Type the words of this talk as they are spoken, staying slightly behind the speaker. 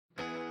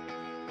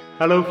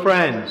Hello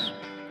friends,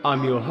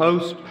 I'm your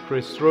host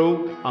Chris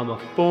Thrall. I'm a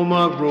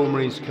former Royal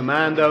Marines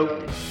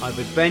Commando. I've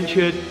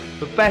adventured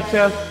for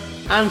better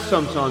and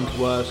sometimes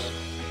worse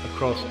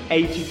across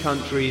 80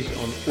 countries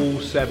on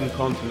all 7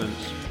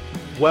 continents.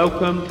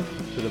 Welcome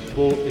to the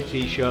Bought the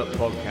T-Shirt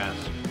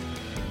podcast.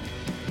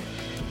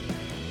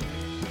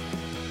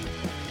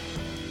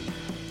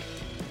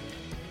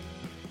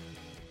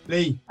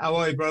 Lee, how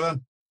are you, brother?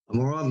 I'm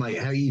all right, mate.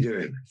 How are you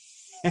doing?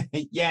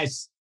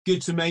 Yes, good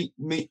to make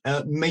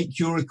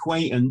your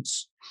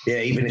acquaintance. Yeah,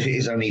 even if it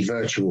is only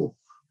virtual.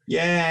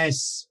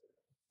 Yes.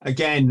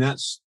 Again,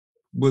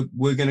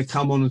 we're going to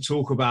come on and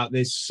talk about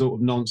this sort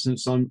of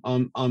nonsense.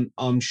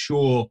 I'm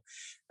sure.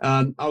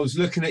 I was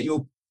looking at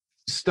your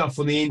stuff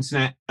on the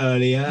internet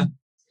earlier.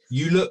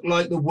 You look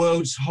like the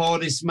world's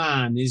hardest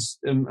man.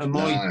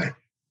 No,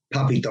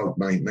 puppy dog,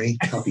 mate. Me,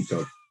 puppy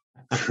dog.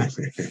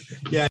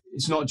 Yeah,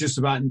 it's not just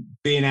about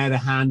being able to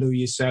handle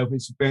yourself.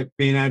 It's about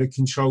being able to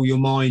control your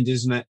mind,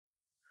 isn't it?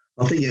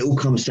 I think it all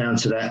comes down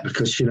to that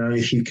because, you know,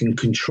 if you can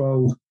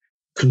control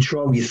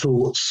your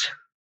thoughts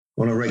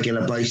on a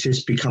regular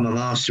basis, become a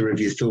master of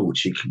your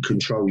thoughts, you can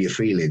control your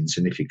feelings.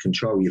 And if you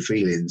control your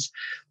feelings,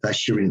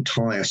 that's your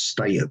entire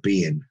state of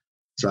being.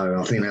 So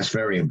I think that's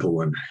very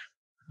important.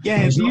 Yeah,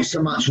 it's not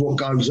so much what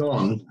goes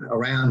on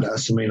around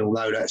us. I mean,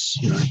 although that's,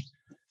 you know,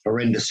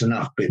 horrendous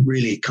enough, but it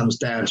really comes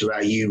down to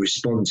how you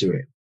respond to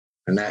it.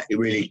 And that it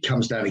really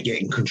comes down to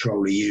getting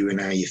control of you and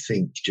how you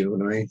think. Do you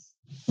know what I mean?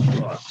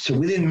 Right. So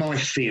within my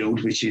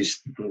field, which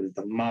is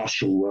the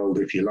martial world,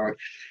 if you like,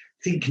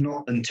 think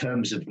not in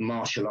terms of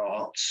martial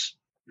arts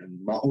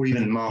or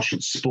even martial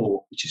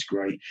sport, which is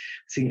great.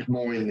 Think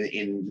more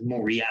in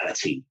more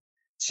reality.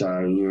 So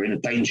we're in a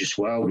dangerous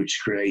world, which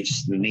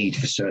creates the need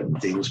for certain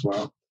things.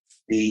 Well,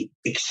 the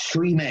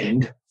extreme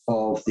end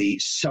of the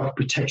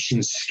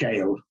self-protection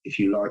scale, if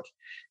you like,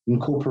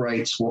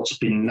 incorporates what's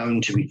been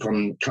known to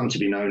come to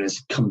be known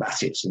as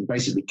combatives. And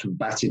basically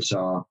combatives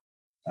are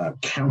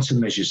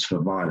countermeasures for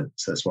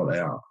violence. That's what they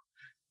are.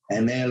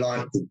 And they're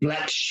like the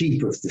black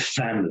sheep of the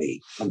family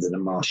under the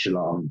martial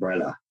art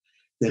umbrella.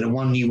 They're the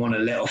one you want to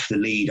let off the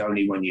lead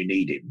only when you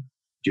need him.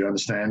 Do you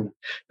understand?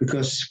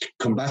 Because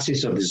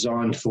combatives are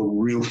designed for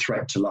real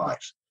threat to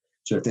life.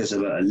 So if there's a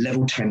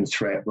level 10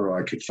 threat where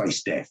I could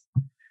face death,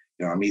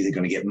 you know, I'm either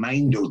going to get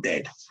maimed or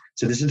dead.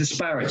 So there's a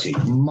disparity,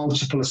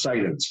 multiple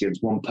assailants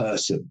against one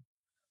person.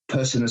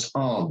 Person that's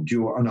armed,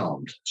 you're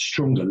unarmed,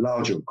 stronger,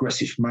 larger,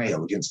 aggressive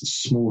male against a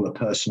smaller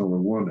person or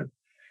a woman.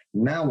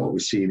 Now what we're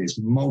seeing is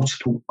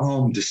multiple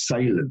armed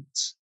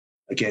assailants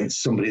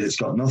against somebody that's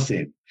got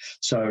nothing.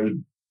 So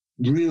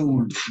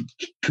real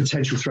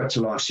potential threat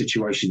to life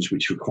situations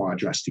which require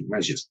drastic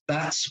measures.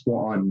 That's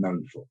what I'm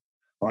known for.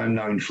 I'm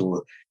known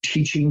for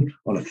teaching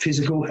on a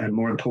physical and,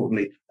 more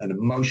importantly, an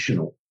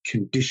emotional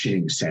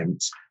conditioning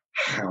sense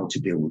how to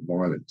deal with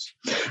violence.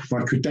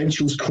 My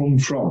credentials come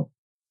from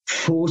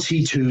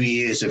 42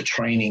 years of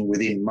training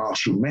within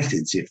martial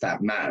methods, if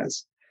that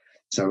matters.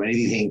 So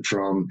anything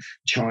from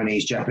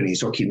Chinese,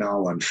 Japanese,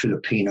 Okinawan,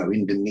 Filipino,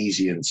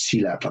 Indonesian,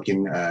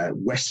 Silat,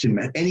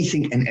 Western,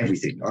 anything and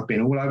everything. I've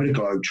been all over the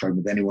globe, trained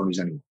with anyone who's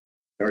anyone.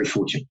 Very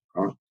fortunate,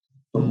 right?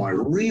 But my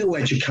real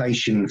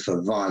education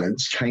for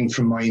violence came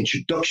from my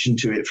introduction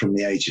to it from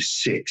the age of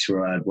 6,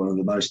 where I had one of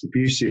the most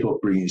abusive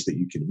upbringings that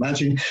you can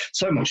imagine.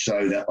 So much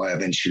so that I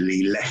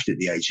eventually left at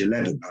the age of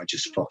 11. I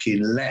just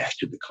fucking left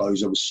with the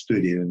clothes I was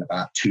stood in and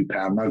about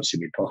 £2 notes in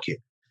my pocket.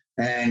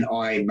 And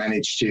I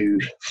managed to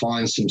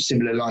find some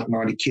similar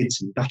like-minded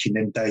kids. And back in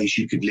them days,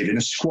 you could live in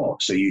a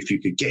squat. So if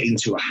you could get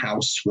into a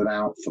house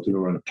without fucking,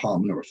 or an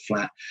apartment or a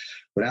flat,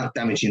 without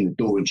damaging the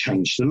door and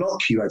change the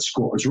lock, you had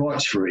squatters'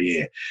 rights for a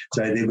year.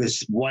 So there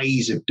was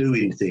ways of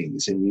doing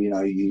things. And, you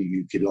know,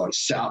 you could like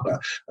set up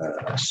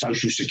a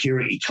social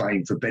security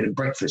claim for bed and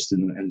breakfast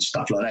and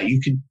stuff like that.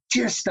 You could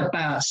just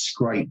about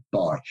scrape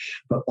by.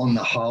 But on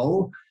the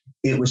whole,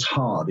 it was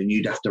hard and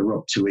you'd have to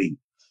rob to eat.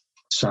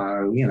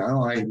 So, you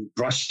know, I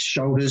brushed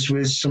shoulders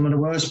with some of the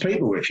worst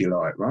people, if you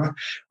like, right?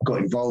 Got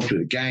involved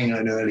with a gang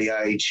at an early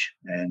age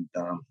and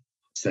et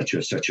cetera,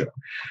 et cetera.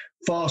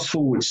 Fast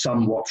forward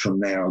somewhat from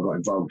there, I got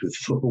involved with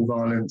football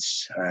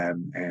violence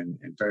and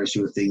various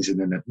other things. And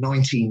then at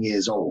 19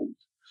 years old,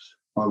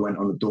 I went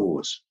on the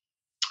doors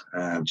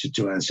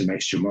to earn some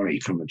extra money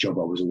from a job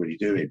I was already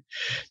doing.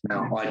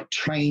 Now, I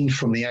trained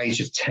from the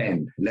age of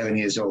 10, 11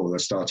 years old. I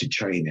started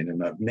training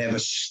and I've never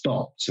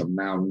stopped. I'm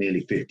now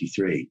nearly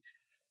 53.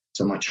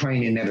 So my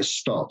training never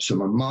stopped. So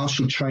my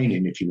martial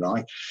training, if you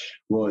like,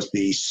 was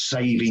the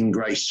saving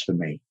grace for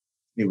me.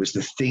 It was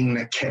the thing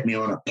that kept me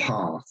on a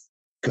path.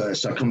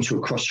 Because I come to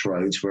a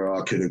crossroads where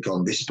I could have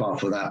gone this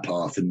path or that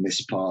path, and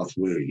this path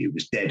where it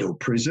was dead or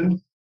prison,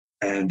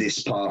 and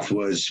this path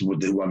was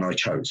the one I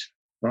chose,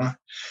 right?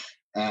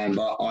 And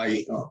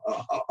I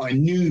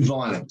knew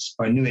violence.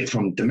 I knew it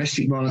from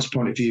domestic violence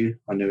point of view.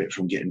 I knew it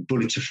from getting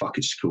bullied to fuck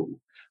at school.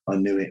 I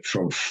knew it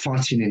from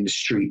fighting in the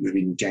street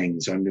within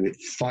gangs. I knew it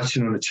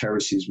fighting on the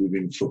terraces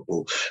within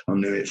football. I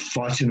knew it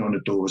fighting on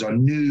the doors. I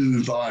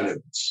knew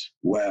violence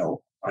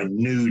well. I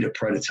knew the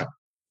predator.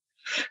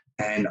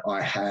 And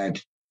I had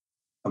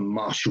a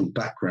martial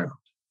background.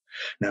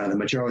 Now, the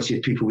majority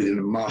of people within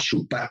a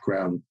martial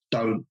background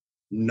don't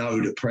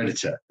know the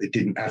predator. They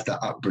didn't have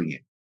that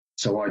upbringing.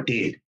 So I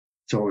did.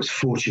 So I was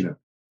fortunate.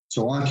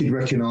 So I could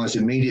recognize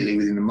immediately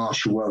within the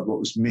martial world what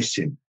was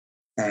missing.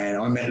 And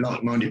I met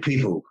like-minded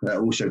people that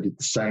also did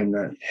the same,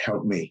 that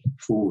helped me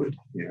forward,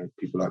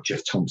 people like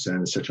Jeff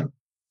Thompson, etc.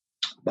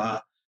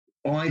 But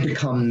I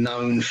become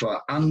known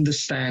for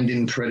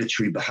understanding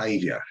predatory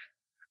behavior.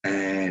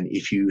 And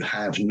if you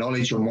have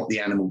knowledge on what the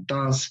animal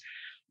does,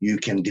 you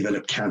can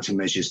develop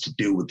countermeasures to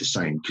deal with the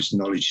same, because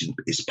knowledge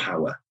is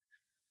power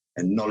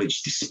and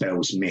knowledge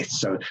dispels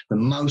myths. So the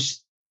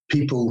most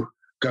people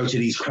go to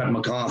these Krav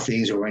Maga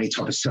things or any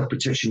type of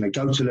self-protection, they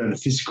go to learn a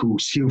physical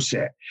skill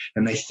set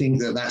and they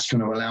think that that's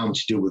going to allow them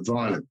to deal with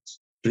violence.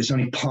 But it's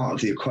only part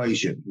of the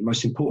equation. The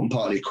most important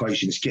part of the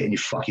equation is getting your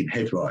fucking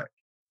head right.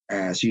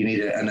 So you need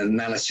an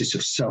analysis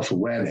of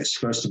self-awareness.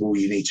 First of all,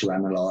 you need to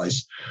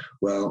analyze,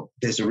 well,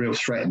 there's a real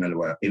threat in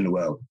the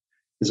world.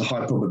 There's a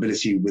high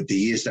probability with the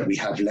years that we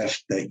have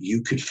left that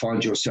you could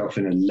find yourself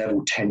in a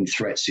level 10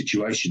 threat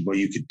situation where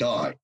you could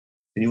die.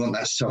 And you want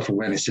that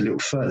self-awareness a little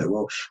further.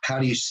 Well, how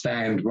do you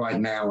stand right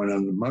now in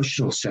an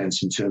emotional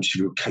sense in terms of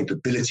your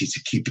capability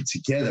to keep it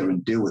together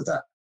and deal with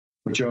that?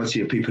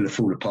 Majority of people have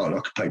fallen apart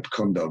like a paper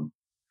condom,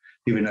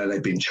 even though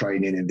they've been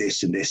training in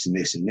this and this and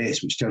this and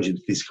this, which tells you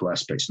the physical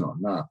aspect's not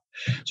enough.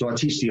 So I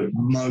teach the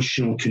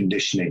emotional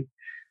conditioning,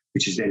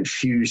 which is then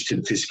fused to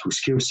the physical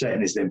skill set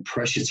and is then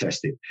pressure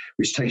tested,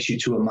 which takes you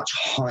to a much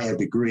higher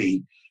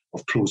degree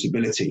of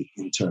plausibility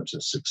in terms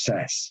of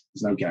success.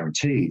 There's no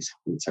guarantees.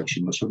 It takes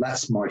you much. So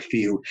that's my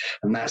field,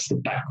 and that's the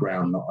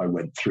background that I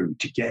went through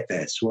to get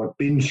there. So I've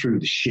been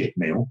through the shit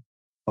mill.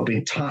 I've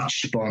been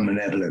touched by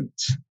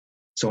malevolence.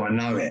 So I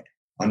know it.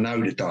 I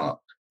know the dark,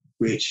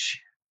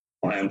 which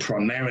I am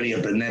primarily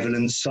a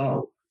benevolent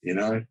soul, I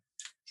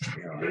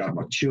love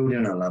my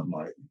children. I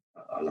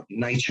love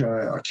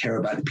nature. I care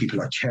about the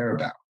people I care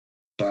about.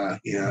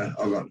 But,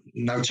 I've got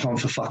no time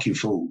for fucking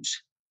fools.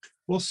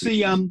 Well,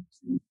 see,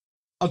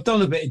 I've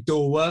done a bit of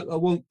door work. I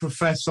won't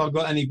profess I've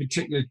got any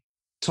particular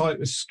type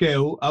of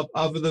skill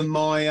other than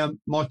my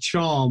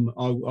charm,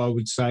 I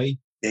would say.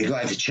 Yeah, you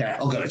got to have a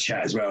chat. I've got a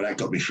chat as well. That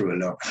got me through a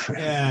lot.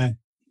 Yeah.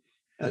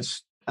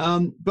 That's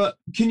but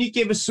can you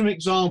give us some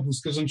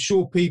examples? Because I'm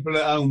sure people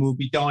at home will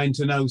be dying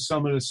to know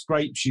some of the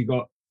scrapes you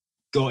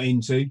got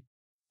into.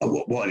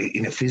 Oh, what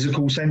in a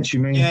physical sense, you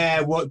mean?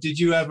 Yeah, what did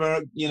you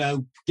ever,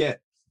 get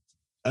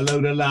a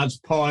load of lads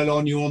pile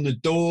on you on the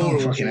door? Oh,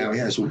 fucking hell,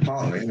 yeah, it's all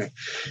part of it, isn't it?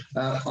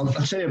 I'll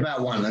tell you about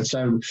one. And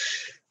so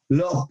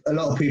a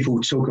lot of people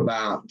talk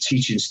about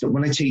teaching stuff.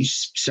 When they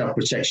teach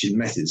self-protection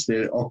methods,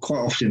 quite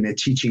often they're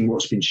teaching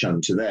what's been shown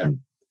to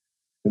them.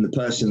 And the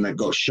person that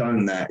got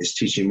shown that is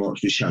teaching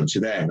what's been shown to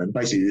them. And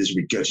basically there's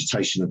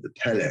regurgitation of the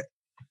pellet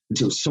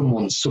until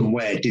someone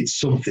somewhere did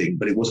something,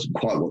 but it wasn't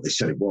quite what they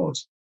said it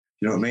was.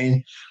 You know what I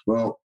mean?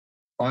 Well,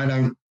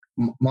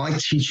 my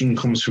teaching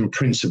comes from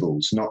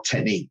principles, not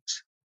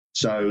techniques.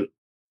 So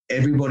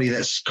everybody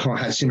that's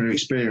had similar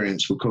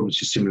experience will come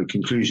to similar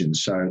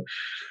conclusions. So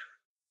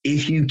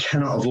if you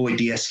cannot avoid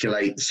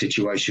de-escalate the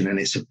situation and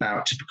it's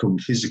about to become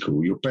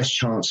physical, your best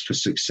chance for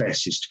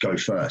success is to go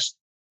first.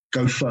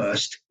 Go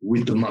first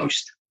with the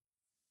most.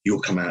 You'll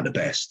come out the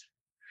best.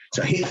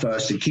 So hit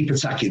first and keep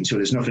attacking until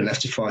there's nothing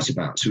left to fight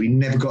about. So we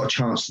never got a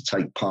chance to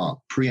take part.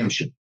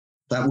 Preemption.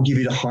 That will give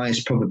you the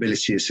highest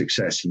probability of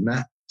success. And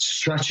that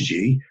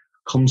strategy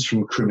comes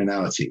from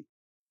criminality.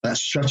 That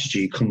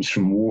strategy comes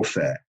from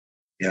warfare.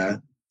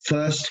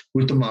 First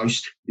with the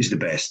most is the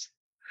best.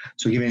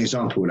 So I'll give you an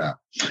example of that.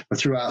 I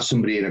threw out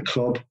somebody in a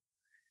club.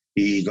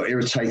 He got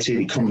irritated.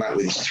 He come back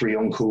with his 3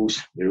 uncles.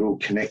 They're all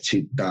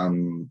connected,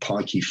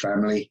 pikey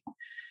family.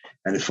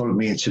 And they followed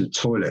me into the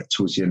toilet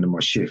towards the end of my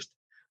shift.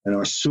 And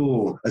I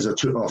saw, as I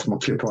took off my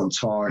clip-on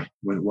tie,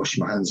 went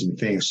washing my hands and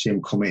thing, I see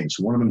them come in.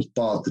 So one of them's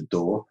barred the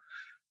door,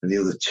 and the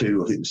other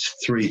 2, I think it was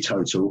 3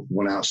 total,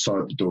 one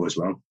outside the door as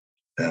well,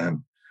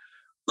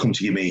 come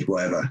to give me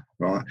whatever,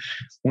 right?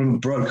 One of them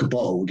broke a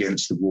bottle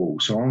against the wall.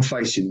 So I'm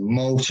facing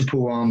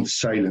multiple armed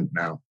assailant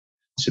now.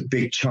 It's a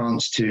big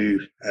chance to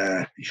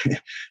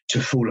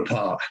fall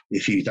apart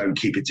if you don't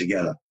keep it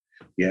together.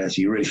 Yeah,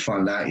 so you really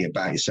find out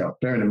about yourself.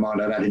 Bearing in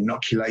mind, I've had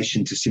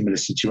inoculation to similar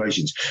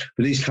situations,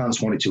 but these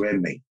cunts wanted to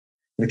end me.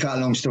 And to cut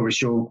a long story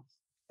short,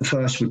 the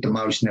first with the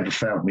most never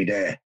failed me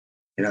there.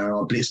 I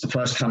blitzed the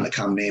first cunt that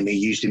come near me,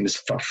 used him as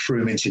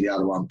threw him into the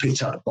other one,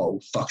 picked up the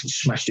bottle, fucking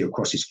smashed it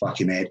across his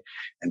fucking head,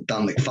 and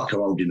done the fucker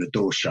holding the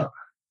door shut.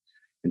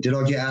 And did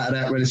I get out of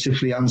that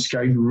relatively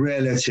unscathed?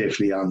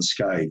 Relatively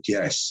unscathed,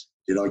 yes.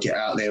 Did I get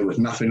out there with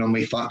nothing on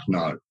me? Fuck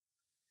no.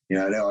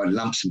 There were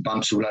lumps and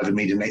bumps all over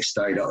me the next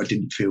day that I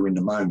didn't feel in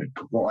the moment.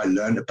 But what I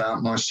learned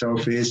about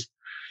myself is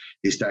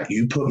that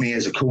you put me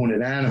as a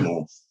cornered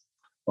animal,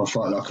 I'll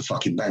fight like a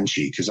fucking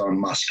banshee because I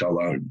must go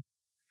home.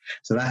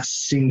 So that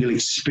single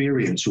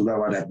experience,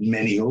 although I'd had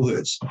many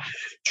others,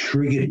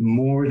 triggered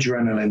more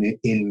adrenaline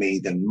in me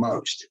than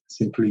most,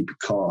 simply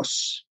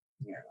because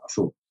I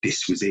thought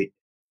this was it.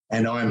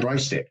 And I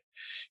embraced it.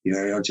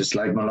 I just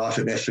laid my life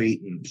at their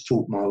feet and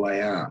fought my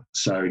way out.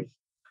 So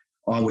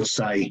I would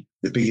say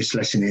the biggest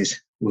lesson is,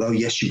 although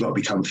yes, you've got to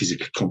become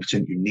physically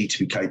competent, you need to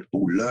be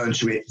capable, learn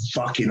to it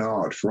fucking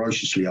hard,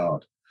 ferociously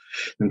hard,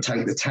 and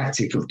take the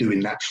tactic of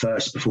doing that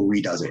first before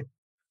he does it.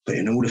 But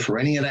in order for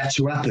any of that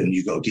to happen,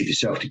 you've got to give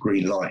yourself the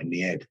green light in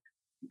the head.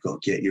 You've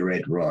got to get your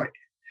head right.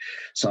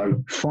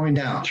 So find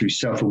out through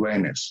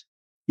self-awareness,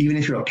 even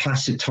if you're a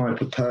placid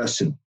type of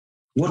person,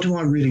 what do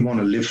I really want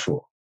to live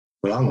for?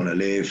 Well, I want to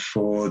live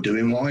for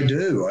doing what I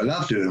do. I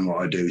love doing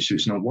what I do, so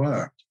it's not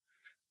work.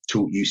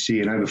 Taught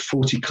UC in over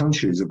 40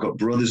 countries. I've got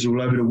brothers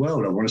all over the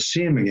world. I want to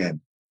see them again.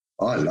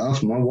 I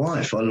love my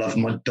wife. I love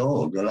my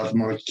dog. I love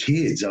my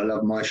kids. I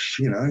love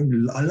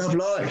I love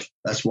life.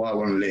 That's why I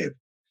want to live.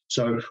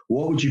 So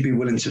what would you be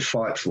willing to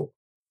fight for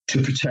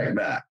to protect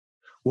that?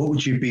 What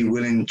would you be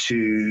willing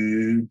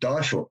to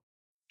die for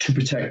to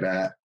protect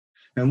that?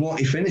 And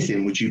what, if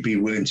anything, would you be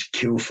willing to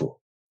kill for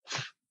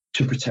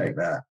to protect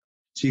that?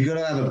 So you've got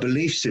to have a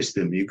belief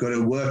system. You've got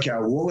to work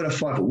out, what would I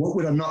fight for? What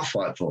would I not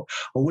fight for?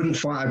 I wouldn't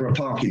fight over a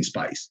parking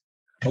space.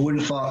 I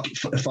wouldn't fight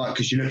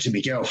because she looked at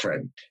my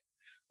girlfriend.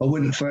 I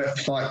wouldn't fight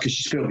because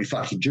she spilled me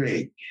fucking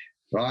drink,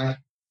 right?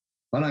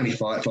 I'd only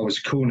fight if I was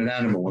a cornered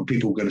animal and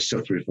people were going to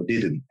suffer if I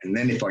didn't. And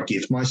then if I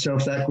give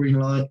myself that green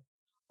light,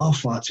 I'll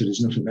fight till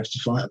there's nothing left to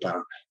fight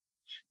about.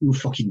 Your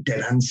fucking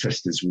dead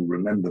ancestors will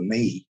remember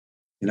me,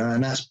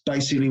 and that's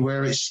basically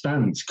where it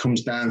stands. It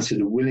comes down to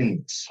the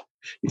willingness.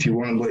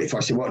 If I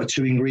say, what are the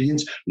 2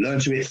 ingredients? Learn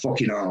to hit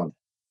fucking hard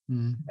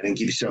and then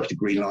give yourself the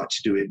green light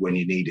to do it when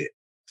you need it.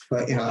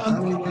 But,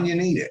 only when you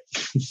need it.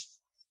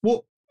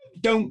 What?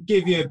 Don't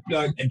give your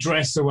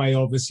address away,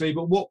 obviously,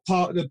 but what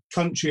part of the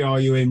country are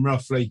you in,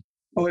 roughly?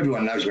 Oh,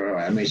 everyone knows where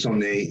I am. It's on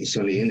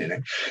the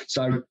internet.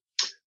 So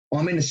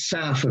I'm in the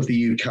south of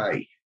the UK,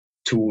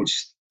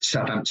 towards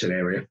Southampton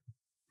area.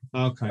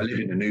 Okay. I live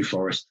in the New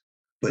Forest,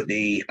 but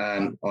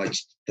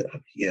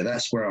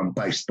that's where I'm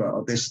based.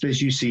 But there's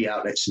UC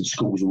outlets and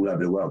schools all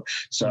over the world.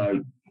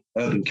 So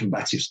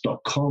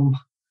urbancombatives.com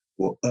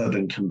or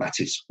Urban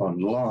Combatives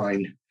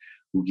Online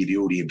will give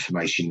you all the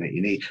information that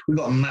you need. We've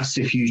got a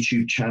massive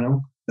YouTube channel,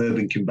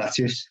 Urban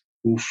Combatives,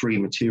 all free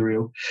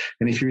material.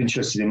 And if you're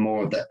interested in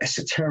more of the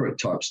esoteric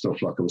type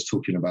stuff, like I was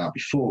talking about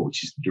before,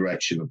 which is the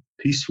direction of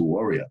Peaceful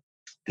Warrior,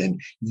 then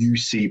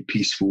UC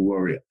Peaceful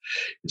Warrior.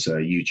 It's a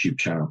YouTube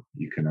channel.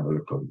 You can have a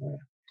look on there.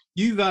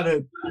 You've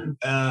had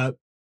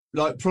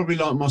probably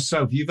like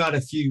myself, you've had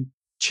a few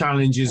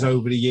challenges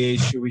over the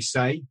years, shall we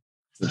say?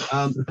 The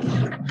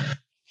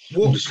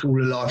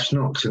School of Life's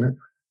knocks, isn't it?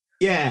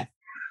 Yeah.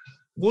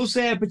 Was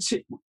there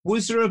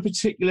a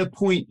particular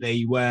point,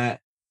 Lee, where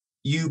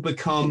you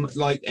become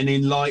like an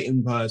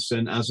enlightened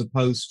person as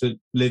opposed to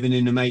living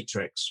in the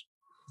Matrix?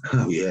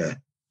 Oh, yeah.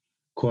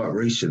 Quite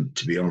recent,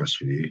 to be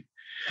honest with you.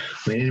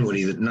 I mean,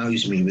 anybody that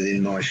knows me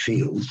within my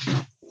field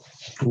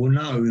will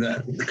know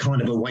that the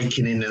kind of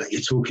awakening that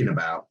you're talking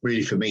about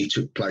really for me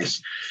took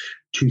place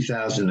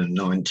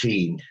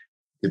 2019,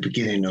 the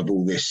beginning of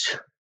all this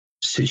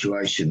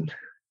situation.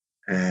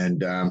 And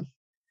to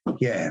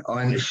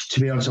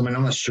be honest, I mean,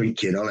 I'm a street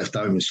kid. I left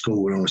home in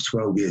school when I was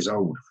 12 years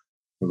old.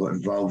 I got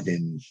involved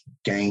in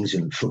gangs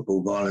and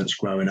football violence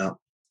growing up.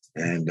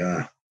 And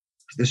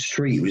the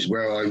street was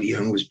where I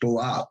was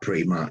brought up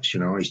pretty much.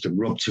 I used to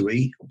rob to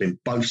eat. I've been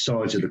both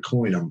sides of the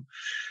coin. I'm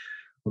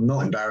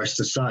not embarrassed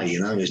to say,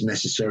 it's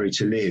necessary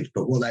to live.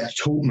 But what that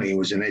taught me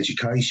was an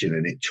education,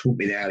 and it taught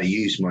me how to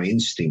use my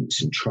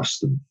instincts and trust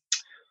them.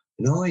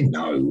 And I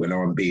know when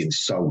I'm being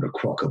sold a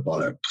crock of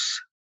bollocks.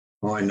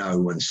 I know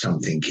when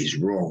something is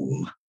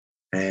wrong.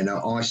 And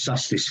I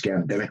sussed this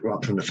scandemic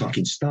right from the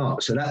fucking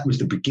start. So that was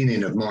the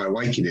beginning of my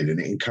awakening,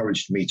 and it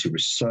encouraged me to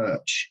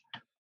research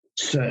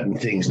certain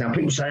things. Now,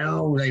 people say,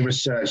 oh, they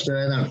research. They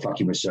don't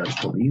fucking research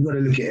properly. You've got to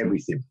look at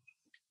everything.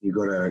 You've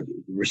got to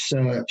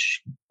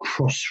research,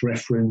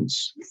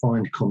 cross-reference,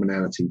 find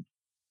commonality.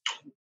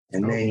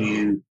 And then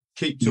you...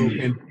 Keep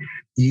talking.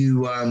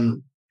 You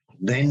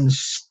then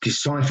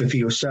decipher for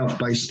yourself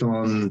based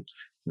on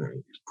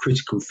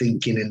critical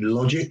thinking and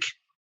logic,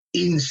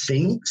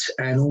 instinct,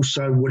 and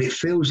also what it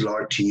feels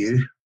like to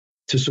you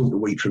to sort the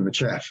wheat from the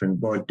chaff. And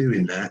by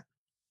doing that,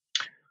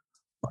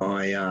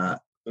 I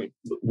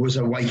was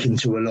awakened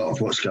to a lot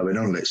of what's going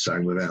on, let's say,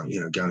 without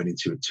going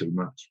into it too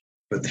much.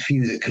 But the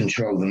few that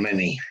control the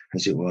many,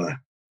 as it were.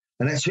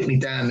 And that took me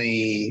down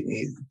the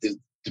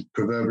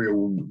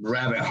proverbial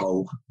rabbit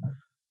hole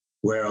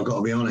where I've got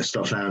to be honest,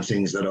 I found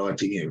things that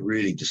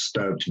really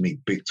disturbed me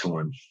big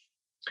time.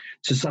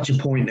 To such a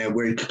point now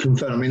where it could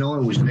confirm. I mean, I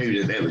always knew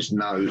that there was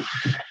no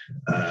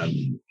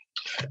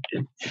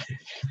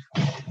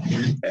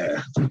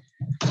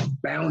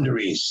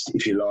boundaries,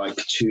 if you like,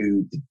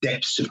 to the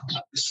depths of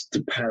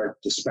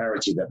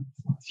disparity that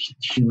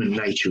human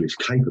nature is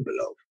capable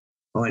of.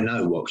 I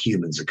know what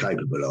humans are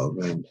capable of,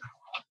 and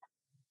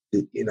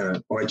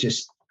I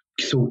just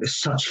thought there's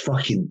such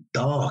fucking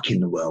dark in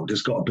the world.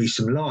 There's got to be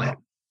some light.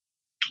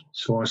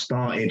 So I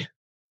started,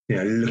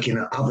 looking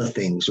at other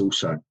things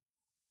also.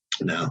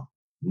 Now,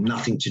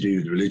 nothing to do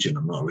with religion.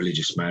 I'm not a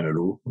religious man at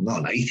all. I'm not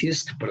an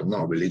atheist, but I'm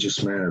not a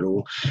religious man at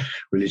all.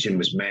 Religion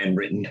was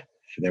man-written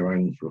for their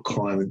own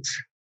requirements.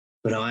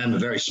 but I am a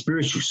very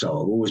spiritual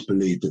soul. I've always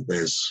believed that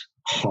there's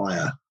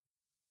higher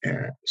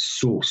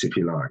source, if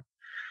you like.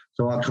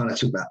 So I kind of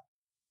took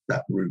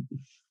that route.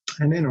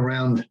 And then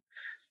around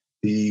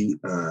the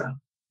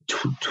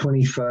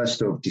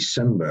 21st of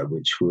December,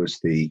 which was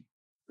the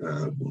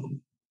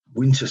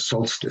winter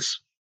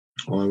solstice,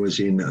 I was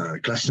in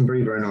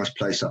Glastonbury, very nice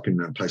place up in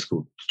a place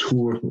called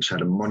Torre, which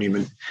had a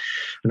monument.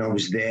 And I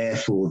was there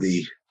for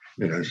the,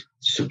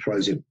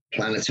 supposed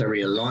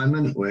planetary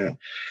alignment where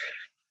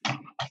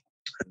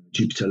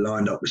Jupiter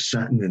lined up with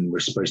Saturn, and we're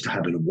supposed to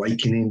have an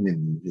awakening.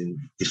 And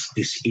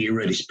this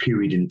era, this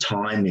period in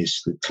time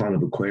is the time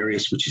of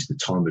Aquarius, which is the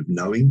time of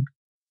knowing.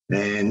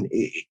 And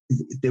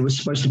there was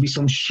supposed to be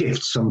some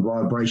shift, some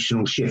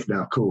vibrational shift.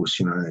 Now, of course,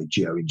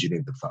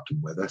 geo-engineered the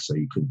fucking weather, so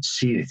you couldn't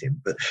see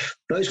anything. But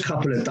those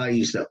couple of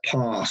days that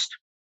passed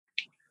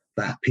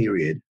that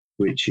period,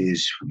 which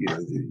is,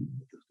 the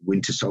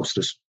winter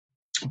solstice,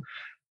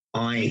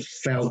 I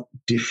felt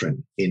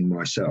different in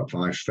myself.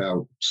 I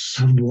felt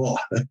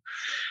somewhat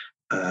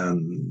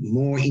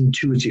more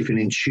intuitive and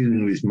in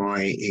tune with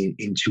my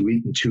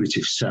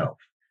intuitive self.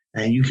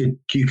 And you could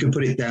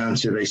put it down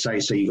to, they say,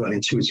 so you've got an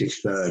intuitive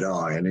third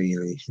eye, and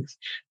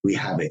we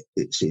have it.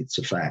 It's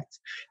a fact.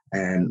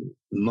 And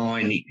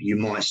mine, you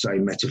might say,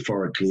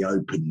 metaphorically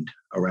opened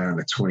around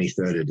the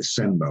 23rd of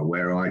December,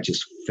 where I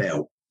just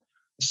felt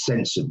a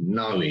sense of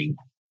knowing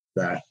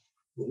that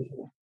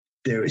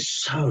there is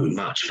so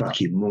much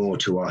fucking more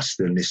to us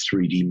than this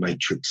 3D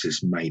matrix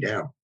is made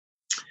out.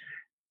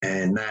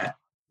 And that,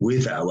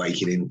 with that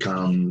awakening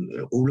come,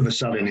 all of a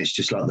sudden, it's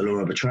just like the law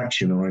of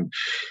attraction. I'm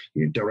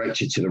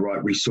directed to the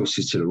right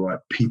resources, to the right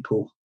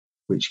people,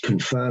 which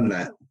confirm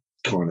that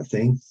kind of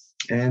thing.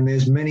 And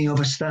there's many of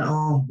us that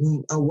are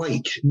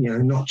awake,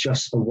 not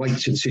just awake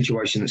to the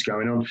situation that's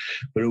going on,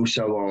 but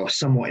also are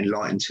somewhat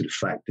enlightened to the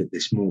fact that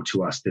there's more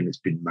to us than has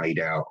been made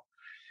out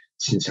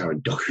since our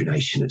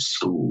indoctrination at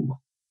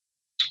school,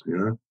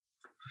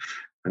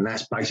 And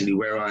that's basically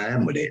where I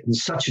am with it. And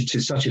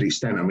to such an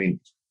extent, I mean,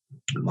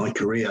 my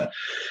career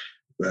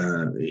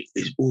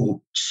is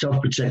all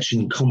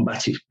self-protection,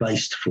 combative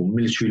based for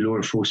military law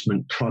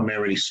enforcement,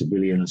 primarily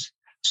civilians.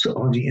 So,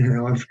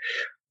 I've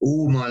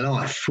all my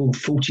life, full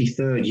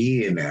 43rd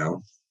year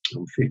now,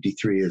 I'm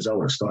 53 years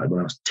old. I started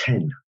when I was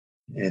 10.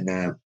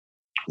 And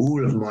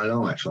all of my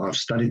life, I've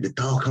studied the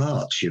dark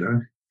arts,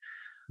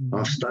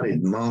 I've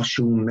studied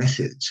martial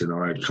methods, and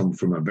I had come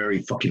from a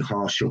very fucking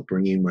harsh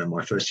upbringing where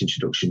my first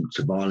introduction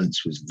to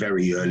violence was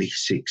very early,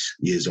 6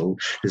 years old.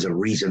 There's a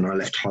reason I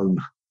left home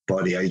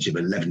by the age of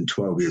 11,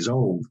 12 years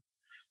old,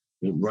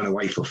 run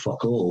away for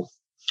fuck all.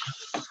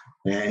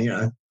 And,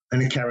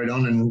 and it carried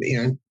on.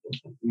 And,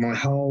 my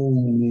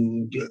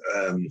whole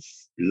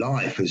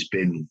life has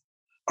been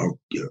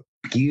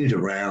geared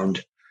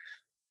around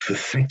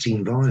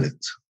perfecting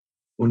violence,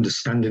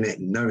 understanding it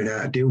and knowing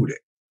how to deal with it.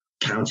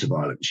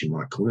 Counter-violence, you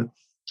might call it.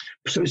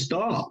 So it's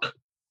dark.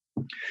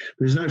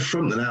 There's no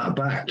front and out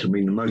back. I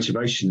mean, the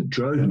motivation that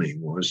drove me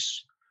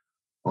was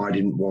I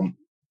didn't want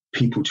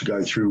people to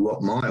go through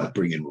what my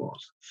upbringing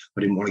was.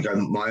 I didn't want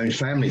my own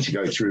family to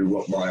go through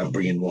what my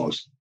upbringing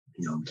was.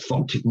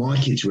 Fucked if my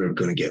kids were ever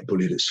going to get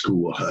bullied at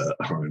school or hurt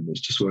at home. It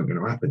just weren't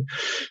going to happen.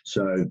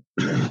 So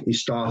it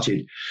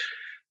started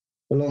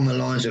along the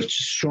lines of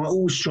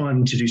always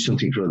striving to do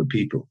something for other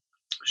people,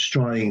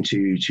 striving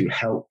to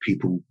help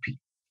people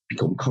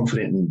become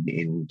confident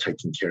in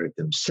taking care of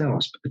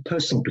themselves. But the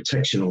personal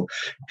protection or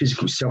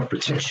physical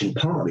self-protection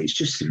part of it is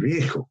just the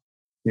vehicle.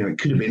 It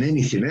could have been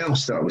anything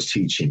else that I was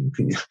teaching.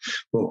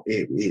 Well,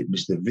 it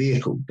was the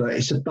vehicle, but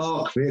it's a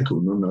dark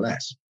vehicle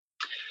nonetheless.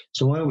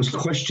 So I always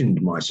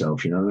questioned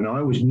myself, and I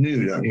always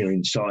knew that,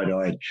 inside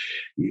I had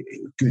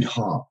good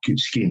heart, good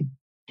skin.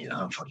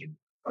 I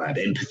have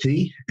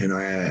empathy, and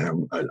I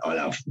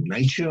love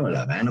nature, I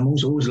love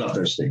animals, always love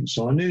those things.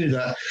 So I knew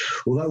that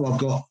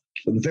although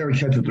I'm very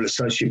capable of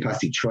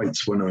sociopathic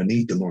traits when I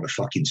need them on a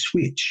fucking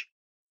switch,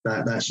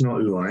 that's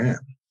not who I am.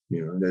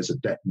 There's a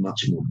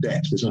much more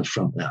depth. There's no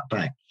front without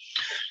back.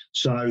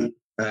 So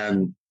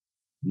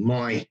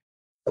my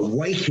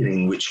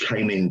awakening, which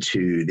came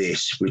into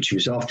this, which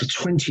was after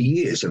 20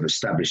 years of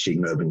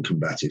establishing Urban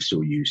Combatives,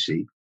 or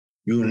UC,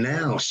 you'll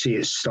now see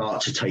it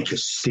start to take a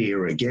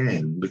steer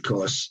again,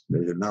 because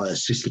there's another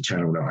sister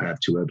channel that I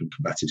have to Urban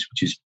Combatives,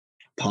 which is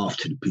Path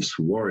to the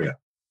Peaceful Warrior.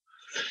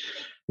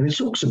 And it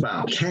talks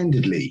about,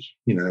 candidly,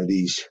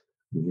 these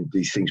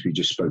things we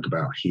just spoke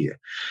about here.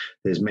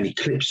 There's many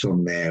clips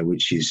on there,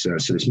 which is, so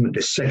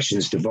there's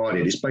sections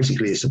divided.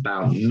 It's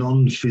about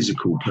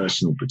non-physical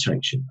personal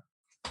protection.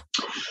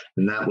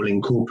 And that will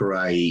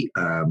incorporate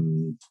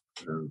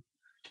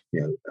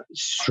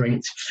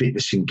strength,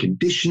 fitness and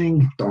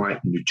conditioning, diet,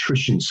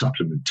 nutrition,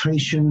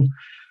 supplementation,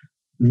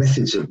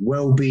 methods of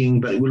well-being,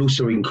 but it will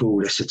also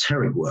include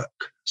esoteric work,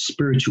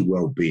 spiritual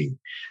well-being.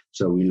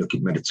 So we look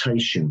at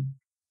meditation,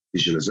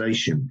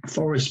 visualization,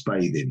 forest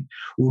bathing.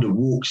 All the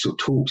walks or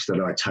talks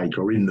that I take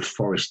are in the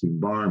forest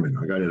environment.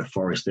 I go to the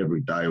forest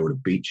every day, or the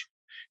beach.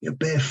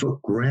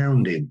 Barefoot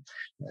grounding,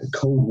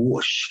 cold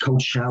water,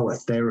 cold shower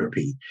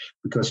therapy,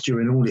 because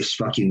during all this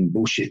fucking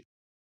bullshit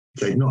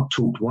they've not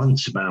talked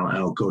once about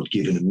our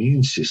God-given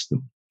immune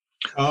system.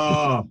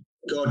 Oh,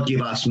 God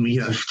give us, and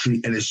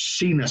has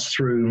seen us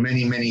through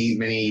many, many,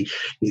 many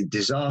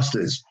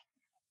disasters.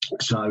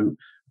 So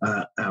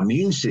our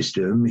immune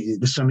system,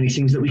 there's so many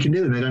things that we can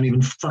do, and they don't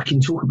even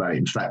fucking talk about it.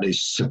 In fact, they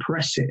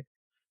suppress it.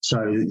 So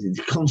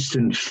the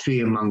constant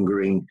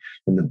fear-mongering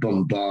and the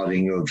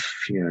bombarding of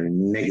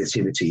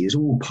negativity is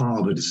all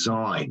part of a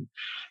design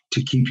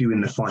to keep you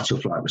in the fight or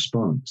flight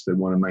response. They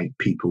want to make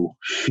people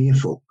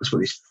fearful. That's what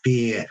this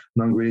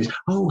fear-mongering is.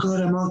 Oh, God,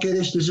 I might get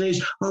this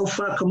disease. Oh,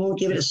 fuck, I might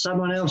give it to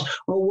someone else.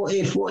 Oh, what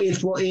if?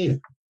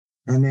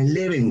 And they're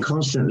living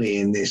constantly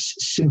in this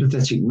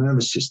sympathetic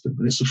nervous system.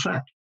 And it's a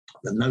fact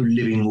that no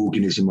living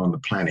organism on the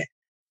planet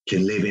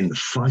can live in the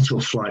fight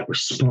or flight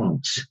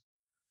response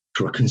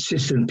for a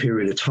consistent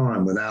period of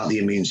time without the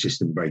immune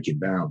system breaking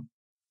down.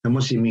 And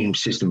once the immune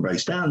system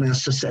breaks down, they're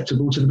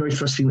susceptible to the very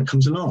first thing that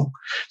comes along.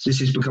 So this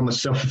has become a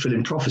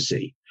self-fulfilling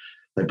prophecy.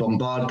 They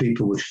bombard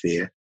people with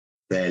fear.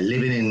 They're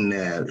living in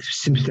their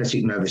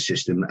sympathetic nervous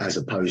system as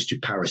opposed to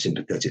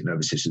parasympathetic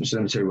nervous system. So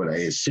let me tell you what it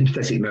is.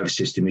 Sympathetic nervous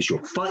system is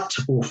your fight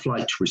or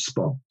flight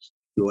response.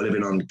 You're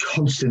living on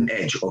constant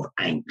edge of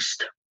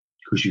angst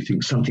because you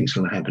think something's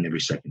going to happen every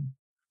second.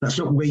 That's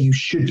not where you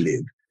should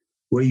live.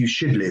 Where you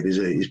should live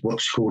is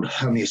what's called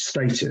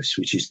homeostasis,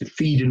 which is the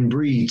feed and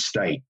breed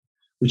state,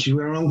 which is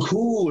where I'm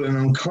cool and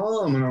I'm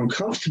calm and I'm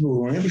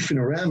comfortable and everything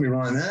around me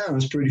right now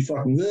is pretty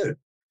fucking good,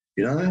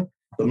 the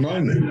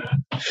moment.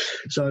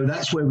 So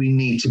that's where we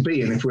need to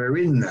be. And if we're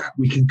in that,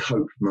 we can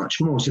cope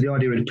much more. So the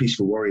idea of the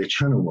Peaceful Warrior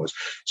channel was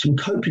some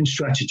coping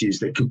strategies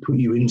that could put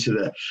you into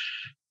the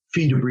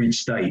feed or breed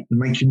state and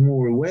make you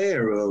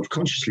more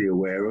consciously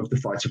aware of the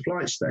fight or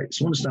flight state.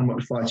 So understand what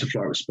the fight or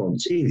flight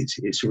response is.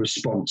 It's a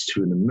response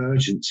to an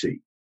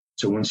emergency.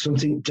 So when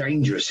something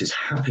dangerous is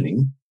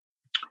happening,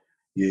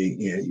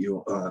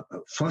 your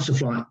fight or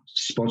flight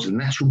response, the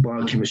natural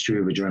biochemistry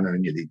of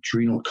adrenaline, the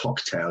adrenal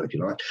cocktail, if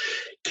you like,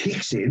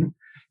 kicks in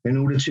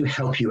order to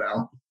help you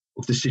out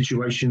of the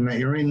situation that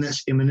you're in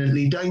that's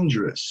imminently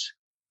dangerous.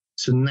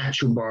 It's a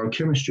natural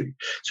biochemistry.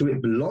 So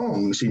it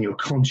belongs in your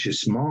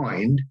conscious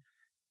mind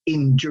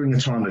during a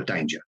time of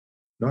danger,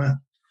 right?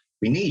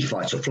 We need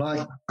fight or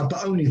flight,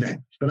 but only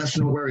then. But that's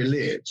not where it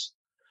lives.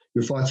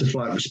 Your fight or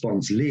flight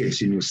response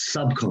lives in your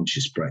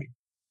subconscious brain.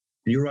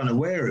 You're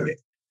unaware of it.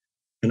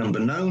 And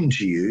unbeknown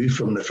to you,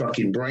 from the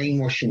fucking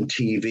brainwashing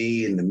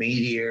TV and the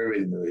media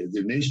and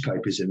the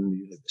newspapers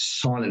and the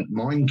silent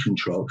mind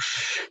control,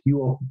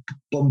 you are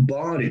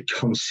bombarded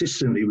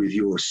consistently with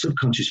your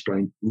subconscious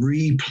brain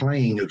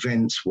replaying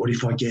events. What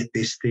if I get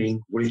this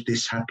thing? What if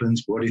this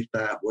happens? What if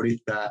that? What if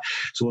that?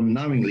 So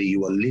unknowingly,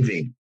 you are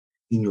living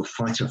in your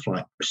fight or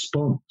flight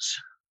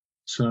response.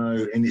 So,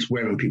 and it's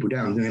wearing people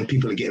down, and then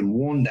people are getting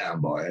worn down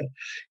by it,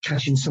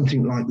 catching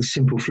something like the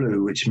simple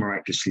flu, which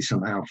miraculously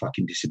somehow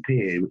fucking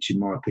disappeared, which in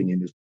my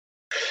opinion is,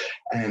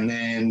 and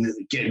then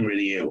getting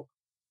really ill,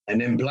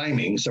 and then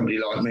blaming somebody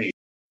like me,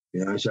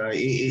 So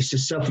it's a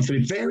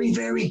self-fulfilling, very,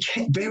 very,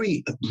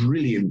 very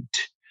brilliant,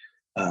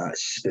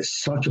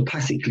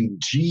 psychopathically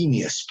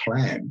genius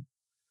plan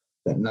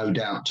that no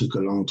doubt took a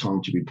long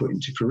time to be put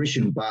into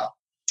fruition, but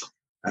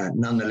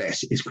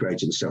nonetheless, it's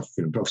created a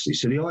self-fulfilling prophecy.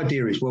 So the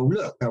idea is, well,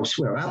 look,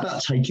 elsewhere, how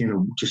about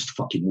taking just a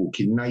fucking walk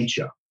in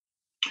nature?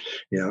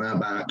 How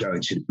about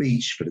going to the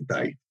beach for the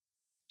day?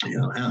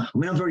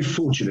 I'm very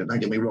fortunate, don't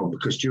get me wrong,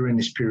 because during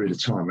this period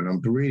of time, and I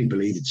really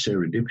believe in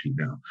serendipity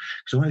now,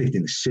 because I lived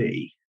in the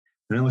city,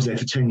 and I was there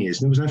for 10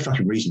 years, and there was no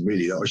fucking reason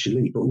really that I should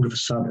leave, but all of a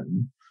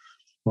sudden,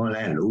 my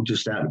landlord,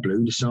 just out of the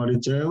blue,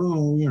 decided,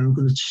 I'm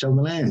going to sell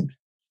the land.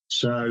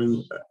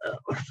 So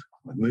I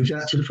moved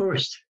out to the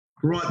forest.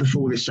 Right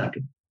before this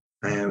happened,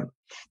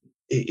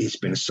 it's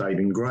been a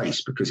saving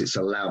grace because it's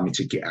allowed me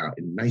to get out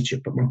in nature.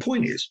 But my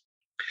point is,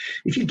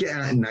 if you get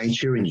out in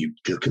nature and you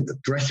look at the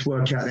breath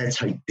work out there,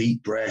 take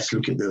deep breaths,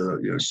 look at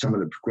some of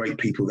the great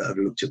people that have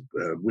looked at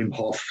Wim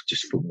Hof,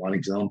 just for one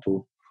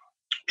example,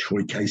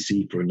 Troy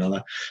Casey for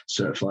another,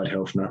 certified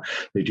health nut.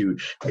 They do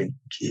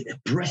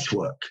breath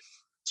work.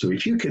 So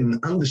if you can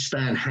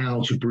understand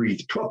how to breathe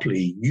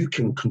properly, you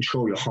can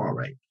control your heart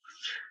rate.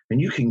 And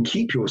you can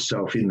keep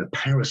yourself in the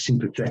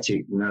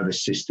parasympathetic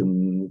nervous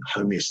system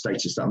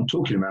homeostasis that I'm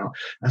talking about,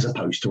 as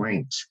opposed to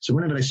angst. So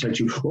whenever they say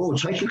to you,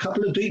 take a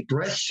couple of deep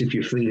breaths if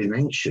you're feeling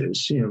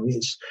anxious,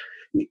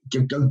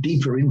 go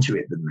deeper into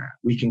it than that.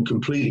 We can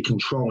completely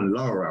control and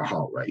lower our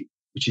heart rate,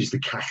 which is the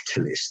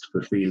catalyst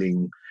for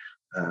feeling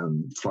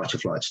fight or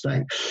flight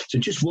state. So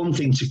just one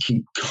thing to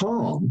keep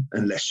calm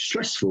and less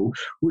stressful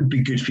would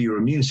be good for your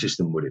immune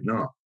system, would it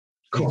not?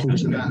 Coupled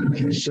to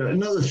that,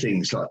 certain other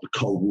things like the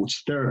cold water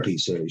therapy,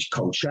 so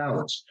cold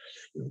showers.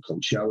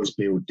 Cold showers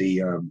build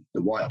the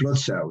white blood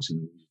cells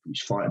and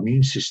which fight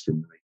immune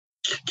system.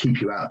 They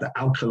keep you out of the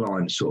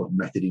alkaline sort of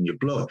method in your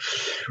blood.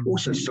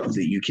 Also stuff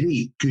that you can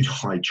eat, good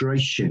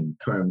hydration,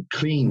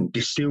 clean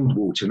distilled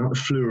water, not the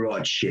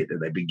fluoride shit that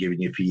they've been giving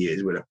you for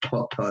years with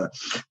a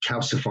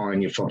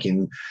calcifying your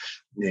fucking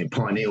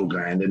pineal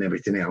gland and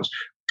everything else.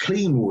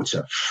 Clean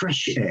water,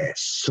 fresh air,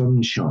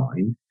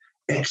 sunshine,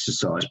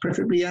 exercise,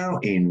 preferably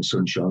out in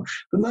sunshine.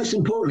 But most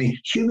importantly,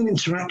 human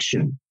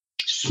interaction,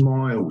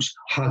 smiles,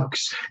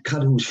 hugs,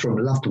 cuddles from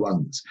loved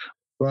ones.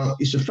 Well,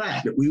 it's a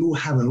fact that we all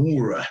have an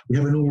aura. We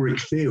have an auric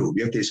field.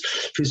 We have this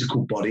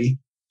physical body.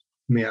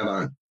 We have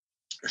a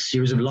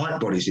series of light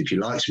bodies, if you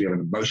like. So we have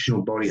an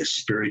emotional body, a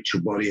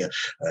spiritual body, a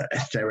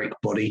etheric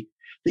body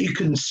that you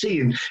couldn't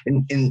see.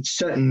 In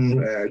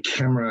certain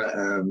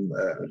camera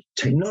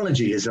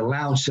technology has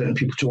allowed certain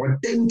people to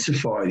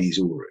identify these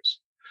auras.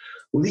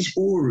 Well, these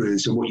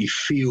auras are what you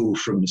feel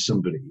from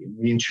somebody. And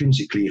we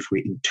intrinsically, if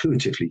we're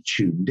intuitively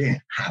tuned in,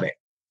 have it.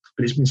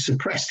 But it's been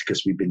suppressed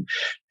because we've been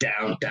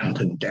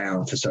dampened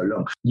down for so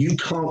long. You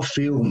can't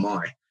feel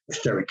my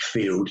etheric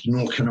field,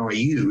 nor can I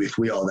you if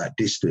we are that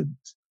distant.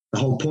 The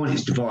whole point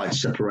is divide,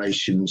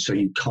 separation, so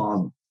you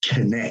can't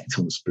connect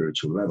on a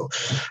spiritual level.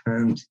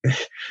 And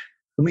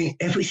I mean,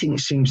 everything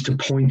seems to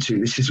point to,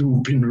 this has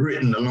all been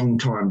written a long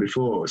time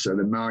before. So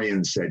the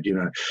Mayans said, you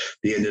know,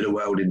 the end of the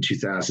world in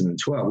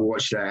 2012. Well,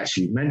 what they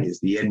actually meant is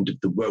the end of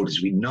the world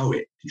as we know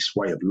it, this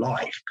way of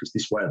life, because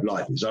this way of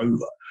life is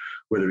over.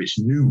 Whether it's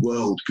new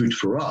world good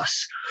for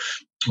us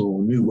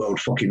or new world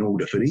fucking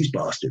order for these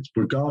bastards,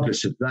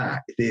 regardless of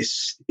that,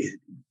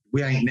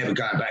 we ain't never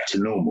going back to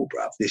normal,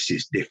 bruv. This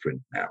is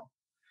different now,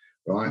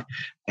 right?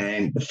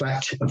 And the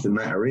fact of the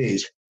matter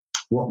is,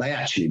 what they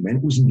actually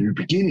meant was new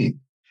beginning.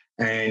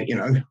 And, you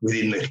know,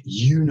 within the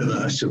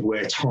universe of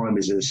where time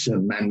is a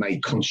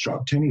man-made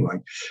construct anyway,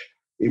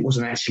 it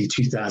wasn't actually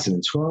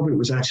 2012, it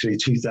was actually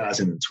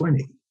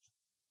 2020.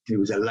 It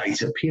was a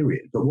later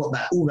period. But all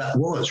that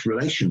was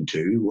relation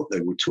to, what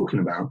they were talking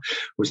about,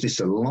 was this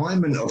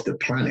alignment of the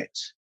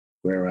planets,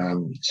 where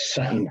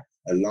Saturn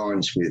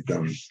aligns with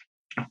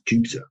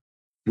Jupiter,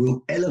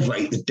 will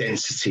elevate the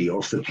density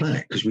of the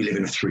planet, because we live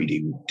in a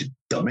 3D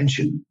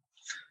dimension.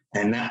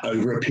 And that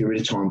over a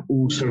period of time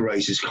also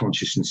raises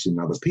consciousness in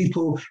other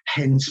people,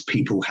 hence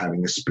people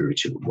having a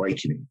spiritual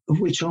awakening, of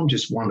which I'm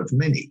just one of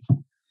many. So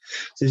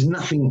there's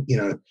nothing, you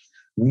know,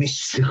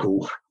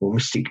 mystical or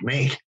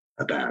mystic-meg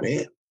about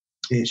it.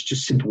 It's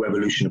just simple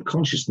evolution of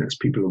consciousness.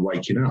 People are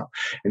waking up.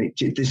 And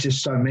there's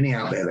just so many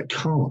out there that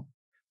can't.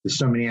 There's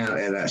so many out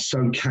there that are so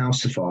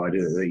calcified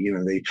that, you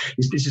know,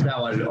 this is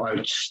how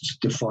I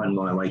define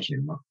my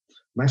awakening.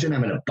 Imagine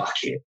having a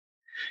bucket.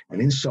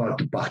 And inside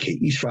the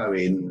bucket, you throw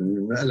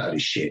in a load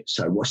of shit.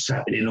 So what's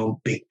happening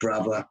on Big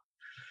Brother?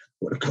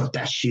 What the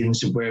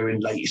Kardashians are wearing,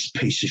 latest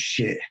piece of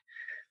shit.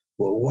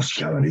 Well, what's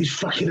going on? Who's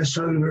fucking us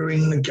over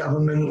in the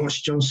government?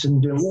 What's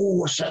Johnson doing? Oh,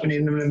 what's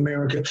happening in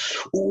America?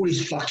 All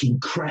this fucking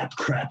crap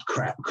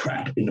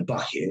in the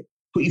bucket.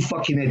 Put your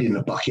fucking head in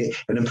the bucket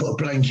and then put a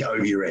blanket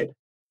over your head.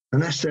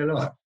 And that's their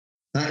life.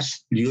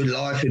 That's your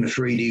life in a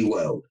 3D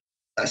world.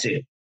 That's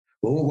it.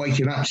 Well, what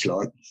waking up's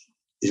like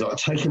is like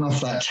taking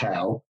off that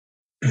towel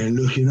and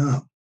looking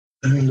up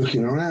and then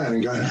looking around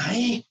and going,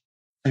 hey,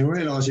 and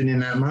realising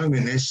in that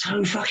moment there's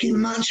so fucking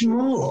much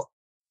more,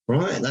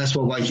 right? That's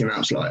what waking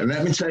up's like. And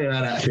let me tell you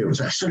how that feels.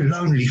 That's a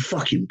lonely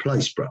fucking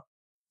place, bro,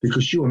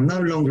 because you are no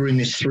longer in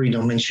this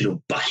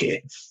three-dimensional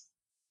bucket,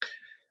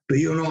 but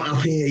you're not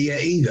up here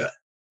yet either.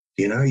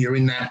 You know, you're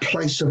in that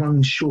place of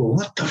unsure.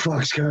 What the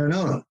fuck's going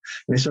on? And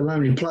it's a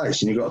lonely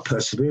place and you've got to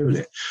persevere with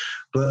it.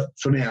 But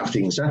funny how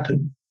things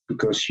happen,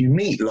 because you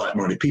meet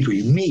like-minded people,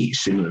 you meet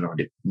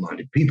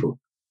similar-minded people.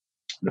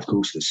 And of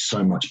course, there's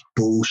so much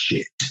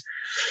bullshit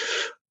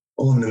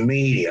on the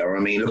media. I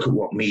mean, look at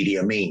what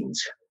media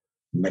means.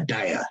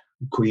 Medea,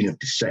 queen of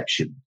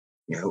deception.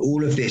 You know,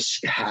 all of this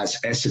has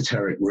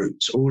esoteric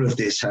roots. All of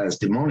this has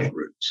demonic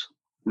roots.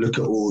 Look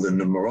at all the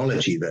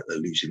numerology that they're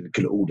losing. Look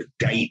at all the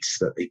dates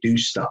that they do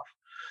stuff.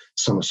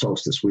 Summer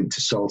solstice,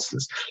 winter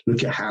solstice.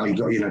 Look at how you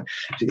got, you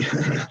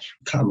know,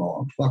 come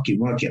on, fucking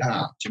work it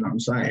out. Do you know what I'm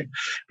saying?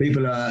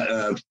 People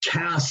are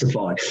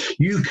calcified.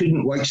 You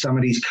couldn't wake some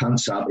of these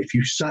cunts up if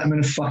you sat them in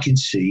a fucking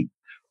seat,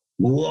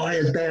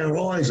 wired their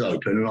eyes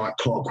open like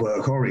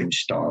Clockwork Orange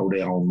style,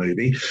 the whole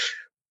movie,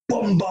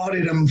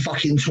 bombarded them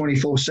fucking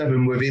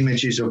 24/7 with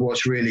images of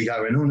what's really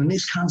going on, and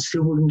this cunt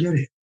still wouldn't get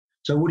it.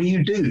 So what do?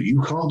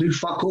 You can't do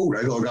fuck all.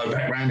 They've got to go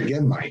back round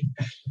again, mate.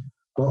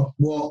 But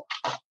what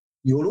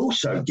you'll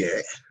also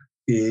get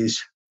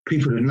is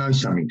people that know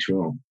something's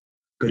wrong,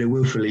 but they're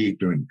willfully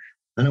ignorant.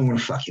 They don't want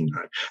to fucking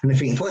know. And they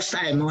think, if I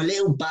stay in my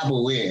little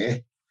bubble here,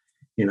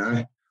 you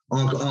know,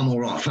 I'm all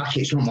right. Fuck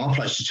it, it's not my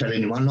place to tell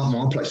anyone, not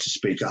my place to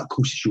speak up. Of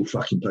course, it's your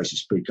fucking place to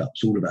speak up.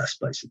 It's all about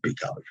space to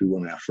speak up if we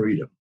want our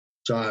freedom.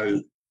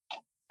 So,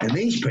 and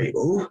these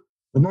people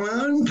are my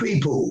own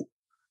people.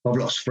 I've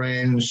lost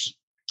friends,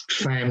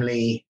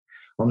 family.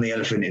 I'm the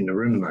elephant in the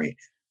room, mate.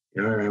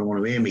 You know, they don't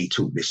want to hear me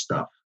talk this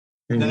stuff.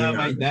 And, no,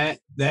 mate,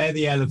 they're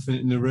the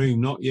elephant in the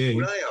room, not you.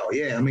 Well, they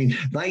are, yeah. I mean,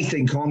 they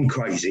think I'm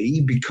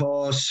crazy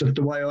because of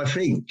the way I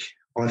think.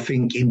 I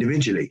think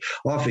individually.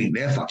 I think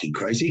they're fucking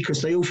crazy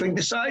because they all think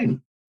the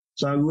same.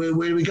 So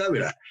where do we go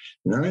with that?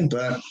 You know,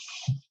 but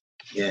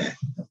yeah.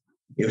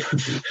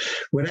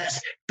 Well,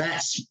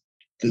 that's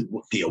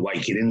the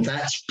awakening.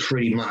 That's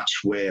pretty much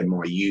where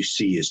my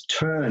UC is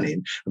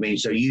turning. I mean,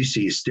 so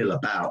UC is still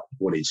about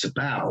what it's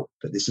about,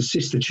 but there's a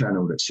sister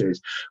channel that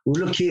says,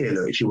 well, look here,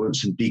 look, if you want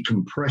some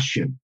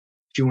decompression,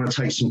 if you want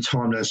to take some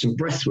time, learn some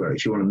breath work,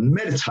 if you want to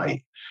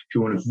meditate, if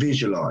you want to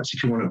visualize,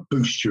 if you want to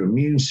boost your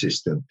immune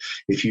system,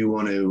 if you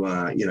want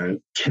to,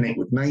 connect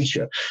with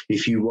nature,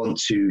 if you want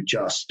to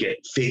just get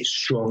fit,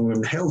 strong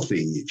and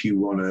healthy, if you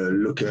want to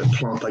look at a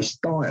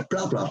plant-based diet,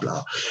 blah, blah,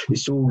 blah.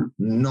 It's all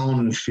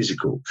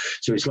non-physical.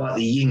 So it's like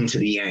the yin to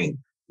the yang,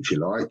 if you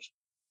like.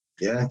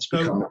 Yeah, it's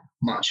become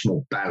much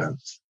more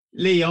balanced.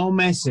 Lee, our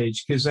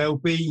message, because there'll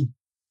be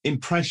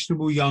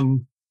impressionable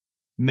young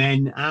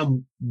men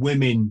and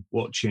women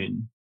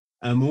watching.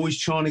 I'm always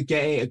trying to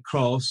get it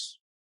across.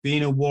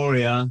 Being a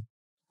warrior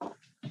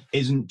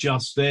isn't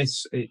just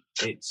this.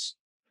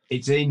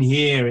 It's in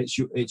here.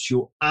 It's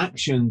your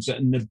actions,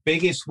 and the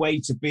biggest way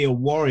to be a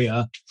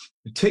warrior,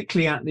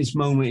 particularly at this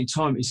moment in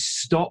time, is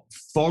stop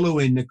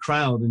following the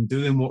crowd and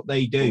doing what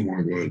they do. Oh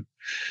my God!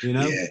 You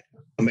know? Yeah.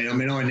 I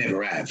mean, I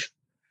never have.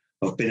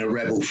 I've been a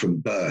rebel from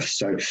birth.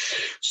 So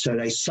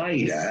they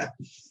say that.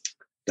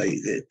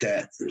 They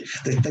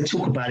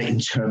talk about it in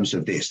terms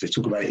of this. They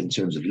talk about it in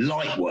terms of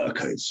light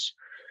workers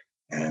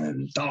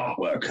and dark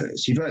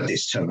workers. You've heard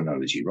this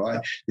terminology, right?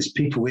 There's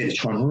people here to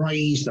try and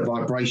raise the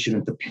vibration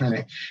of the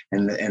planet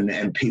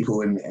and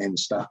people and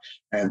stuff,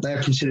 and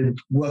they're considered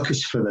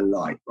workers for the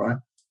light, right?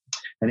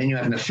 And then you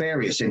have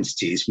nefarious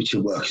entities, which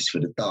are workers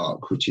for the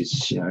dark, which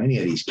is, any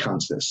of these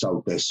cunts that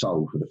sold their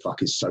soul for the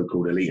fucking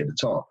so-called elite at the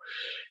top.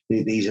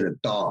 These are the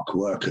dark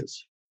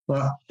workers.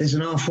 But there's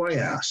an halfway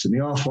house, and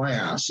the halfway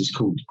house is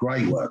called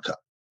grey worker.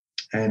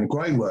 And a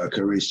grey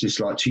worker is just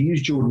like, to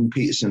use Jordan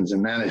Peterson's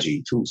analogy,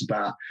 he talks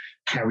about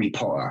Harry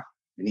Potter.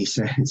 And he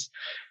says,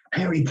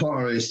 Harry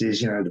Potter is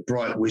this, the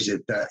bright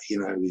wizard that,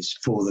 is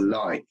for the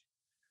light.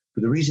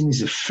 But the reason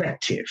he's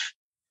effective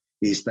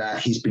is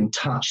that he's been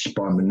touched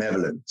by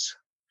malevolence.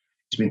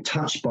 He's been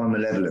touched by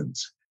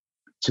malevolence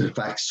to the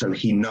fact so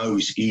he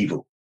knows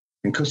evil.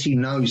 And because he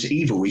knows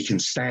evil, he can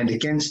stand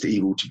against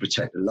evil to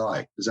protect the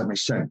light. Does that make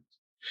sense?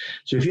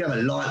 So if you have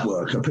a light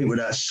worker, people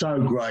that are so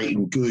great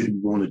and good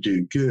and want to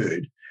do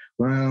good,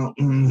 well,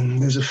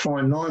 there's a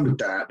fine line with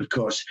that,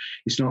 because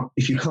it's not,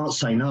 if you can't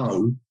say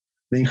no,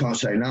 then you can't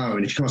say no.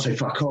 And if you can't say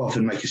fuck off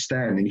and make a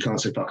stand, then you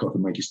can't say fuck off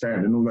and make a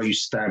stand. And although you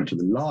stand for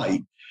the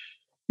light,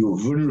 you're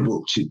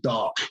vulnerable to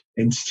dark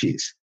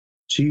entities.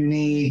 So you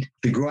need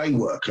the grey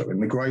worker,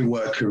 and the grey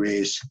worker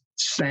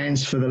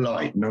stands for the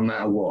light no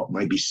matter what,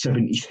 maybe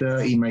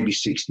 70-30, maybe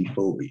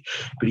 60-40,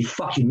 but he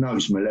fucking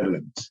knows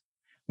malevolence.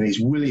 And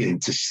he's willing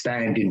to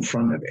stand in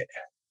front of it.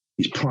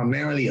 He's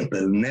primarily a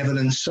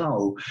benevolent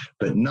soul,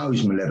 but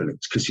knows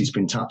malevolence because he's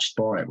been touched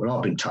by it. Well,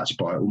 I've been touched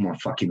by it all my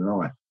fucking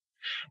life.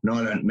 And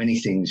I learned many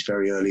things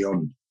very early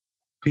on.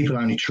 People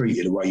only treat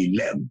you the way you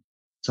let them.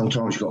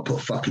 Sometimes you've got to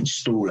put a fucking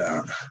stall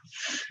out.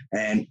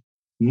 And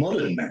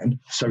modern man,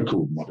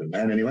 so-called modern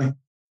man anyway,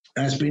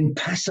 has been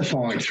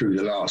pacified through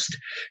the last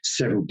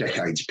several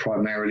decades,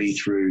 primarily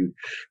through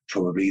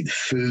probably the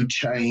food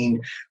chain,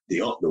 they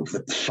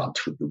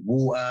fucked with the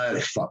water,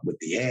 they fucked with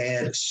the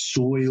air, the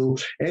soil.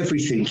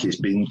 Everything has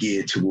been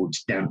geared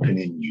towards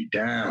dampening you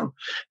down.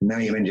 And now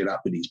you've ended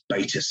up with these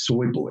beta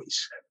soy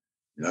boys.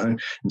 And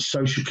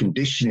social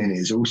conditioning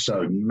is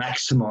also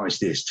maximised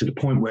this to the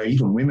point where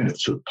even women have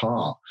took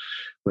part,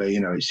 where,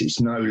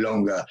 it's no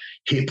longer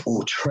hip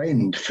or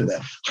trend for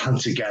the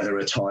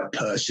hunter-gatherer type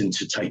person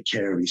to take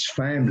care of his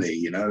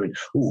family, and,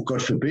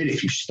 God forbid,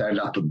 if you stand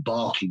up and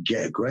bark and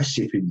get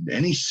aggressive in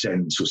any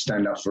sense or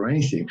stand up for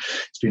anything,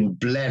 it's been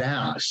bled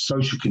out.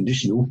 Social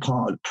conditioning, all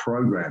part of the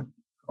program,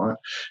 right?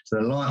 So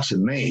the likes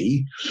of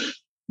me,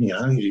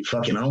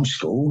 fucking old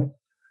school,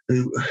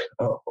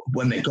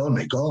 when they're gone,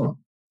 they're gone.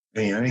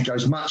 And it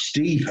goes much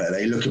deeper.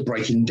 They look at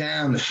breaking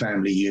down the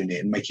family unit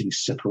and making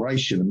this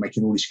separation and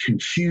making all this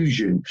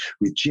confusion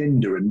with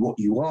gender and what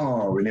you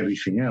are and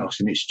everything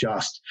else. And it's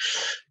just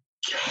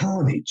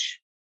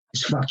carnage.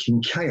 It's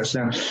fucking chaos.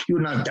 Now, you'll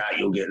no doubt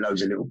you'll get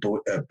loads of little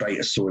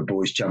beta soy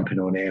boys jumping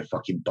on there,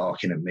 fucking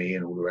barking at me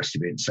and all the rest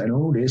of it and saying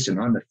all this, and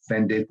I'm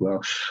offended.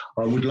 Well,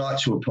 I would like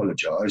to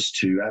apologise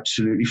to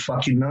absolutely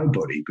fucking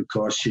nobody,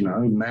 because,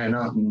 man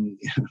up and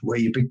wear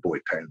your big boy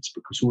pants,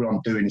 because all I'm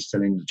doing is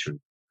telling the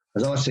truth,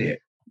 as I see it.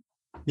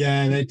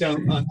 Yeah, they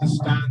don't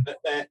understand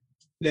that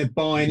they're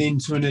buying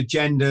into an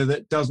agenda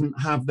that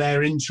doesn't have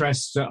their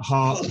interests at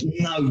heart.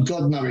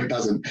 God, no, it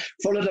doesn't.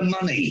 Follow the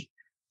money,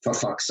 for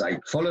fuck's sake.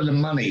 Follow the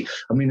money.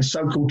 I mean, the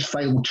so-called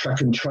failed track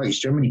and trace,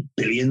 do you know how many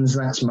billions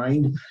that's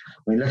made? I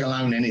mean, let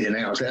alone anything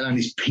else, let alone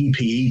these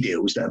PPE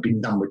deals that have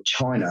been done with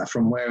China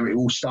from where it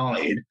all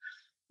started.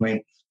 I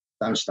mean,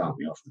 don't start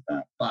me off with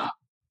that.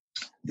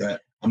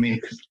 But,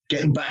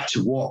 getting back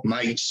to what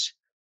makes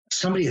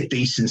somebody of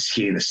decent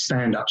skin, a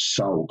stand-up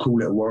soul, call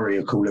it a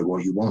warrior, call it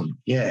what you want.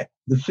 Yeah,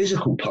 the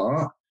physical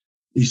part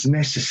is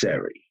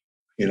necessary.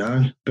 you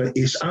know, but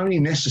it's only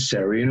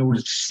necessary in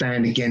order to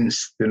stand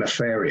against the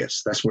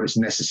nefarious. That's what it's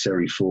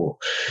necessary for.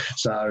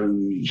 So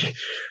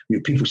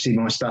people see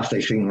my stuff,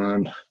 they think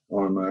I'm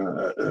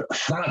a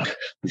thug.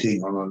 They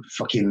think I'm a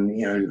fucking,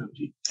 you know,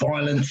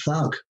 violent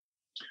thug.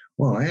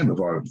 Well, I am a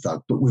violent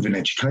thug, but with an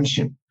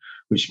education,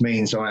 which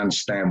means I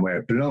understand where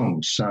it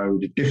belongs. So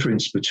the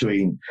difference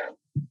between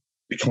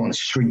the kind of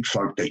street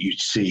thug that you'd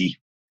see,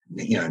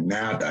 you know,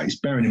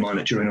 nowadays, bearing in mind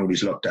that during all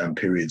these lockdown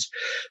periods,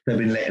 they've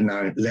been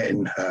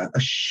letting a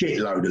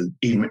shitload of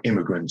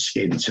immigrants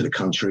into the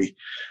country,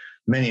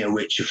 many of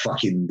which are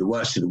fucking the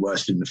worst of the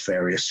worst and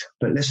nefarious.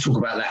 But let's talk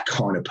about that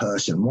kind of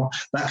person.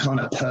 That kind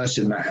of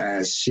person that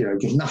has, you know,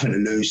 got nothing to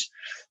lose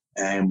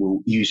and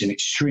will use an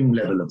extreme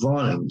level of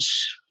violence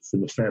for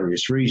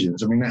nefarious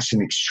reasons. I mean, that's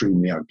an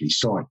extremely ugly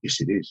sight.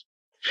 Yes, it is.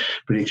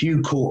 But if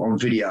you caught on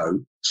video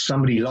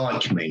somebody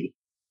like me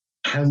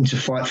having to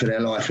fight for their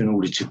life in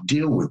order to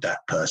deal with that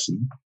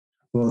person,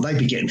 well, they'd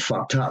be getting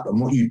fucked up. And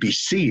what you'd be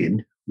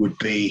seeing would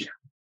be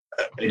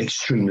an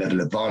extreme level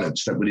of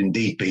violence that would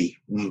indeed be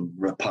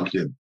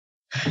repugnant.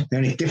 The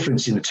only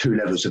difference in the two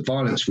levels of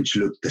violence, which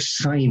look the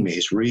same,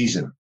 is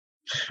reason.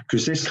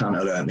 Because this can't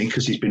learn me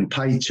because he's been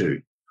paid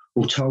to,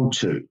 or told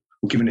to,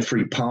 or given a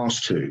free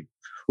pass to,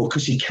 or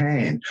because he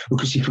can, or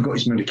because he forgot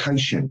his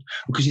medication,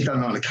 or because he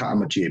don't like the cut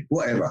on my jib,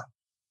 whatever.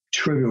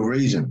 Trivial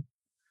reason.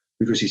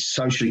 Because he's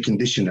socially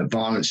conditioned that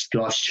violence,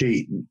 life's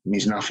cheap,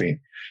 means nothing.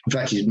 In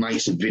fact, his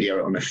mates would video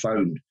it on their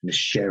phone and just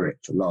share it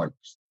for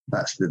likes.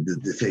 That's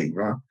the thing,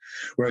 right?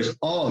 Whereas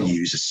I'll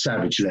use a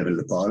savage level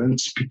of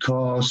violence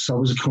because I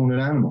was a cornered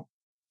animal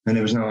and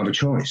there was no other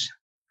choice.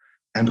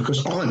 And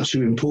because I'm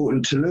too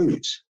important to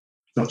lose.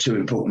 Not too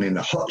important in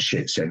the hot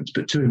shit sense,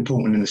 but too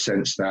important in the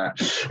sense that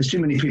there's too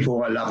many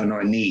people I love and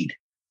I need,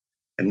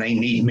 and they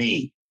need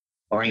me.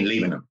 I ain't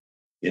leaving them,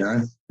 you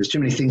know? There's too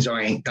many things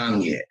I ain't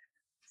done yet.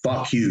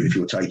 Fuck you if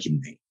you're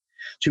taking me.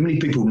 Too many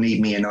people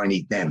need me and I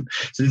need them.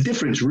 So the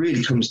difference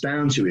really comes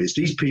down to is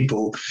these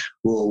people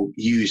will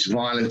use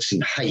violence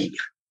and hate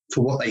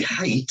for what they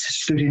hate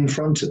stood in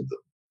front of them.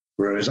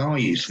 Whereas I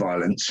use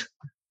violence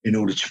in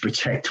order to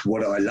protect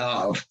what I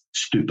love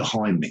stood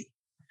behind me.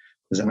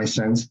 Does that make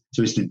sense?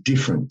 So it's the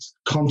difference.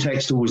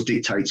 Context always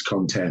dictates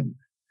content.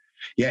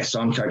 Yes,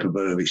 I'm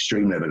capable of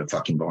extreme level of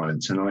fucking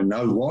violence, and I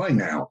know why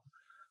now.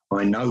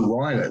 I know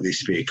why that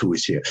this vehicle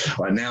is here.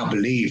 I now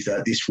believe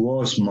that this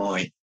was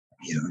my,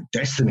 you know,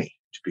 destiny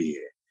to be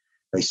here.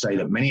 They say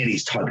that many of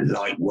these type of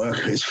light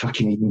workers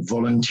fucking even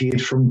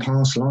volunteered from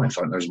past life.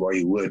 I don't know why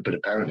you would, but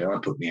apparently I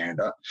put my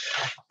hand up.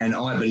 And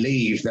I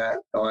believe that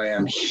I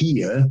am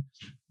here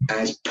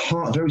as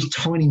part, a very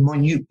tiny,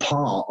 minute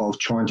part of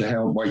trying to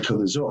help wake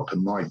others up.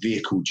 And my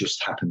vehicle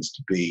just happens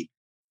to be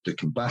the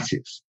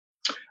combatives.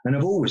 And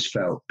I've always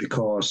felt,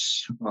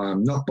 because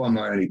not by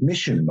my own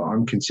admission, but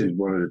I'm considered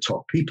one of the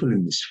top people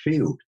in this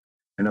field.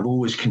 And I've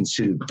always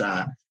considered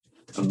that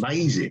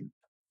amazing,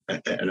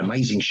 an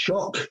amazing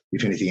shock,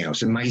 if anything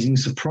else, amazing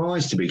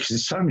surprise to me, because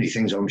there's so many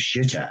things I'm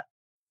shit at.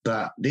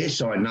 But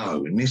this I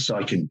know, and this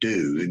I can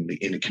do in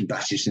the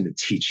combatives, in the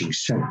teaching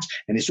sense.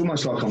 And it's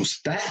almost like I'm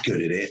that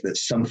good at it that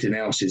something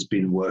else has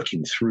been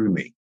working through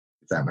me.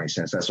 That makes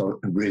sense. That's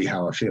really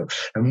how I feel.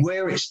 And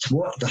where it's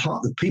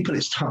the people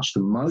it's touched the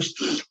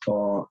most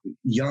are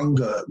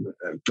younger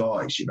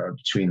guys, you know,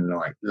 between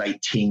like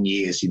late teen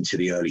years into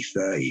the early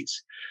 30s,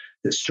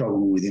 that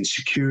struggle with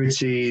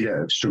insecurity, that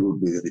have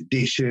struggled with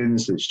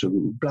addictions, that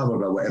struggle with blah, blah,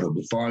 blah, whatever,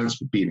 with violence,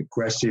 with being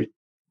aggressive,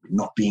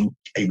 not being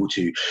able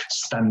to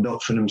stand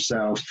up for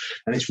themselves.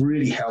 And it's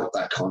really helped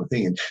that kind of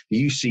thing. And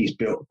the UC has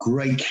built a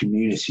great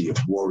community of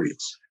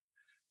warriors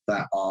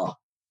that are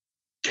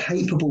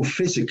capable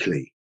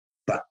physically,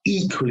 but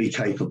equally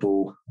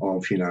capable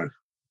of, you know,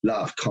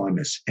 love,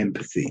 kindness,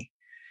 empathy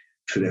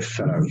for their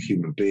fellow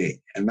human being.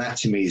 And that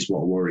to me is what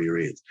a warrior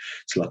is.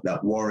 It's like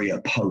that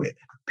warrior poet,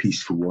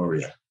 peaceful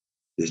warrior.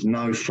 There's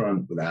no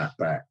front without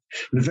back.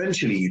 And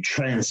eventually you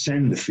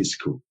transcend the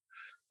physical.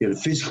 You know, the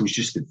physical is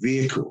just the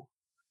vehicle.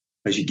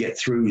 As you get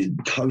through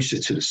closer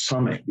to the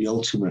summit, the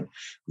ultimate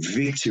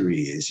victory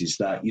is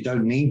that you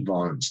don't need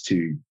violence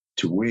to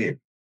win.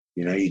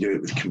 You know, you do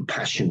it with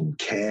compassion and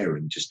care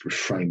and just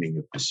reframing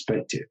of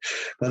perspective.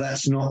 But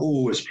that's not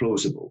always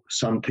plausible.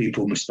 Some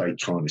people mistake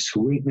kindness for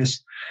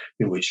weakness,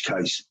 in which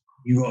case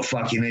you've got to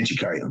fucking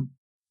educate them,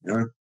 you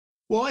know?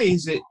 Why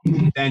is it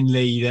then,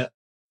 Lee, that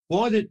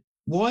why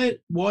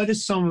do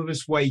some of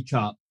us wake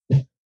up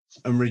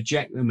and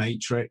reject the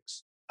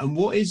Matrix? And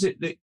what is it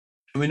that,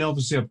 I mean,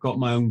 obviously I've got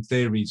my own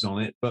theories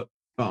on it, but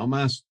I'm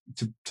asked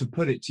to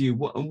put it to you.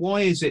 Why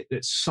is it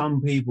that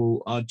some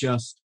people are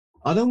just,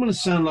 I don't want to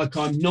sound like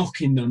I'm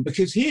knocking them,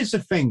 because here's the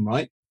thing,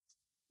 right?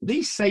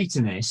 These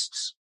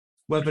Satanists,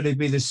 whether they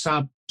be the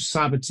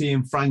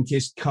Sabbatean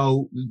Frankist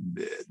cult,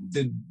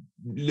 the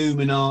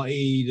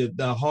Illuminati,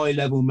 the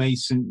high-level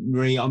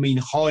Masonry, I mean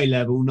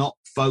high-level, not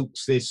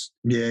folks, this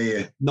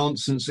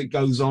nonsense that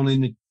goes on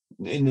in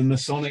the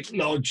Masonic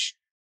Lodge,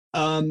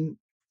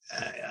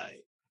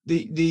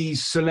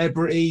 these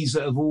celebrities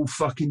that have all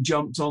fucking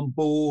jumped on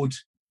board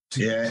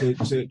to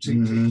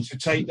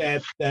take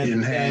their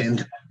in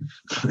hand.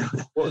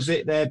 what was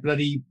it? Their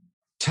bloody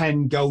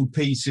 10 gold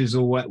pieces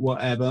or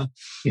whatever.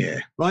 Yeah.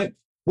 Right.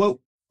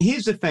 Well,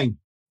 here's the thing.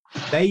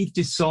 They've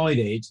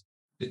decided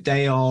that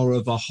they are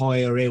of a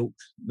higher ilk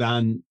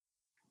than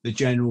the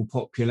general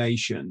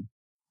population.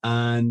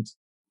 And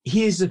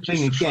here's the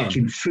thing Just a again.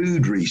 fucking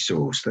food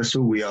resource. That's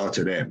all we are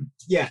to them.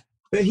 Yeah.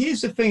 But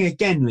here's the thing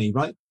again, Lee,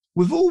 right?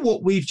 With all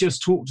what we've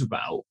just talked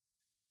about,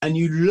 and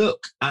you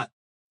look at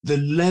the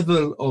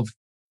level of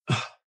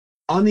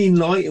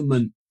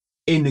unenlightenment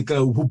in the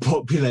global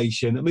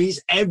population, I mean,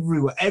 it's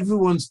everywhere.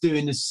 Everyone's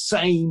doing the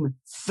same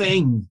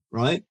thing,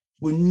 right?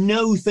 With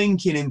no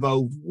thinking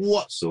involved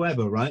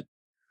whatsoever, right?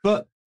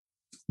 But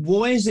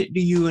why is it that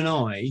you and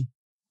I,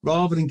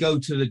 rather than go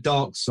to the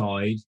dark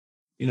side,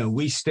 you know, at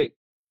least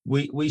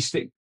we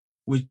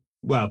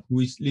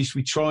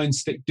try and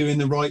stick doing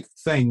the right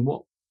thing.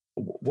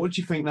 What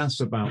do you think that's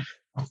about?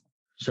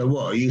 So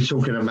what, are you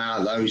talking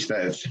about those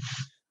that have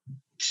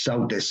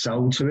sold their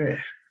soul to it?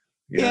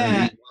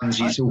 Yeah. The ones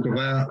you talk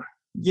about?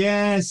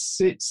 Yes,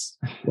 it's...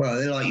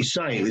 Well, like you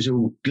say, it was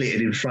all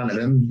glittered in front of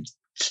them,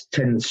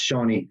 10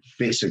 shiny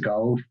bits of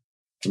gold.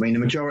 I mean, the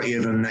majority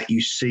of them that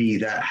you see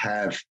that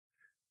have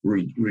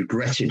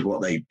regretted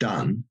what they've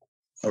done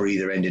or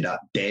either ended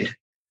up dead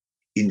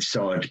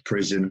inside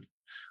prison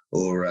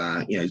or,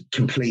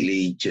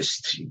 completely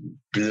just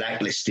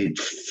blacklisted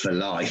for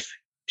life,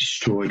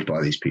 destroyed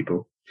by these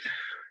people.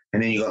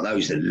 And then you got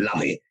those that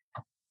love it,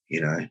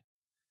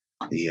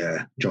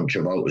 the John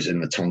Travoltas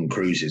and the Tom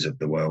Cruises of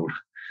the world.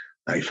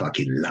 They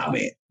fucking love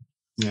it.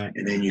 Yeah.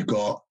 And then you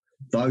got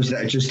those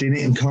that are just in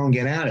it and can't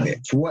get out of it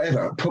for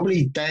whatever.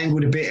 Probably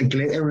dangled a bit of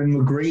glitter and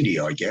were greedy,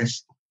 I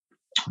guess.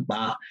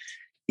 But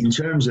in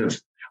terms of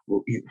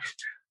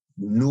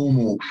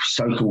normal,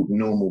 so-called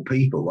normal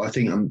people, I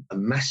think a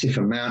massive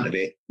amount of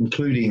it,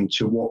 including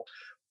to what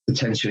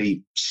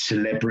potentially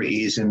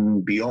celebrities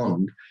and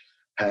beyond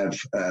have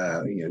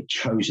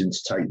chosen to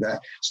take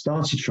that,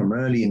 started from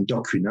early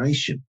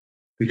indoctrination,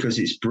 because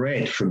it's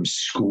bred from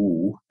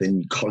school,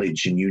 then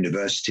college and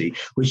university,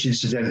 which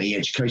incidentally the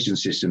education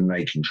system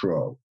they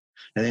control.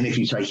 And then if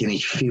you take any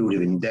field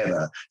of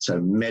endeavor, so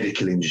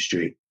medical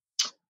industry,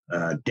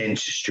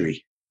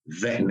 dentistry,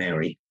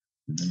 veterinary,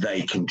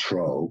 they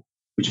control,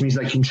 which means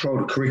they control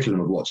the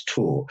curriculum of what's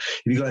taught.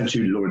 If you go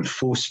into law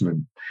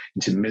enforcement,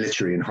 into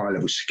military and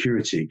high-level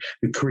security,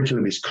 the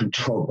curriculum is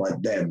controlled by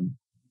them,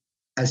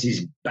 as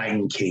is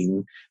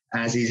banking,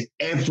 as is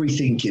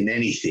everything in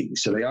anything.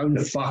 So they own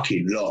the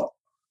fucking lot,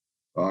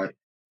 right?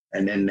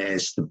 And then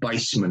there's the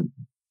basement,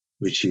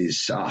 which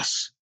is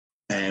us.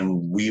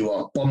 And we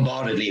are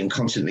bombardedly and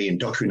constantly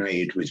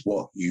indoctrinated with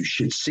what you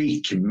should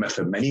seek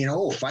for many,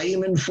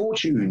 fame and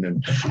fortune,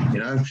 and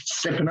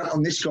stepping up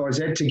on this guy's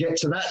head to get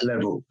to that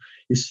level.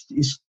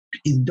 It's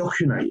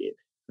indoctrinated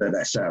that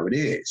that's how it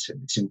is,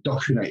 and it's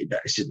indoctrinated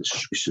that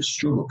it's a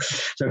struggle.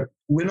 So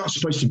we're not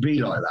supposed to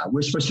be like that.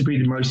 We're supposed to be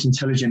the most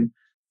intelligent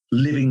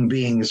living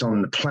beings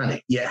on the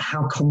planet. Yet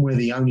how come we're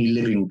the only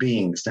living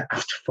beings that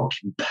have to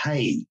fucking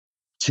pay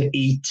to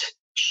eat,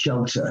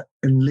 shelter,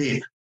 and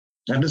live?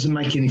 That doesn't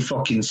make any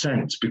fucking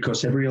sense,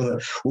 because every other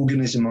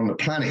organism on the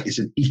planet is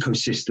an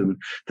ecosystem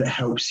that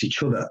helps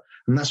each other.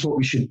 And that's what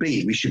we should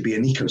be. We should be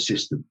an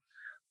ecosystem.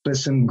 But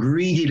some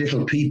greedy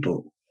little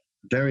people,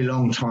 very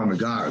long time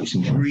ago,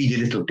 some greedy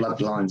little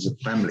bloodlines of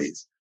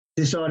families,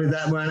 decided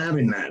that weren't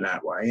having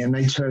that way. And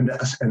they turned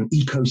us an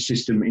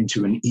ecosystem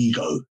into an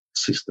ego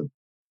system.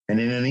 And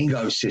in an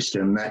ego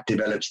system, that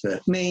develops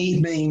the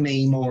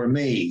me, more of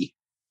me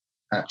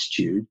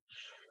attitude,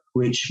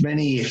 which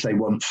many, if they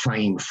want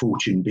fame,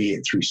 fortune, be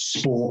it through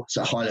sport, it's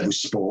a high-level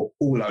sport,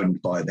 all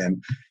owned by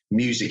them,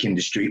 music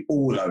industry,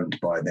 all owned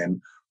by them,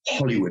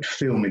 Hollywood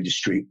film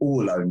industry,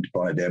 all owned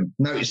by them.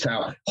 Notice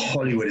how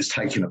Hollywood has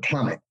taken a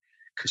plummet,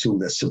 because all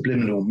the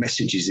subliminal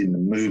messages in the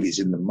movies,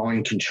 in the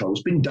mind control,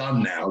 has been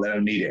done now. They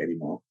don't need it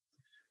anymore.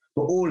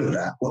 But all of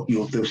that,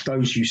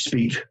 those you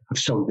speak have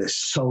sold their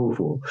soul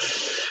for,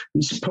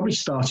 it's probably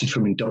started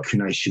from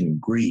indoctrination and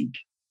greed.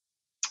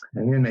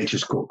 And then they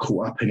just got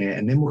caught up in it,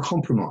 and then were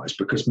compromised,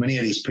 because many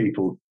of these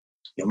people,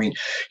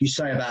 you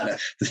say about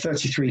the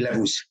 33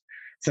 level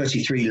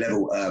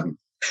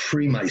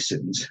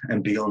Freemasons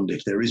and beyond,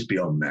 if there is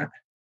beyond that,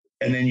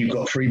 and then you've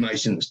got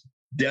Freemasons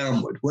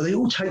downward. Well, they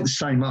all take the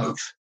same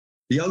oath.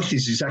 The oath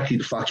is exactly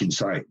the fucking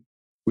same,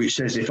 which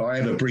says, if I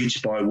ever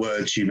breach by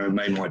words,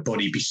 may my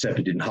body be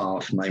severed in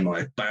half, may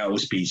my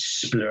bowels be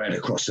split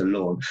across the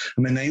lawn.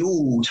 They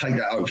all take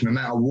that oath, no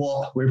matter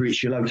what, whether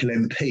it's your local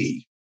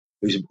MP,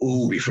 who's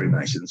all be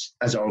Freemasons,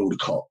 as are all the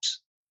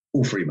cops,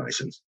 all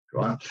Freemasons,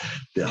 right?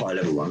 The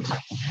high-level ones.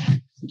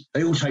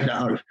 They all take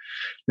that oath.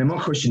 Now,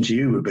 my question to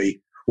you would be,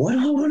 why do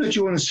I want to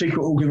join a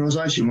secret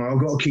organisation where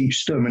I've got to keep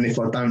stum, and if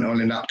I don't, I'll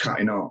end up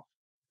cutting off?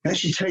 That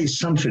should tell you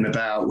something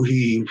about,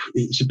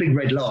 it's a big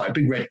red lie, a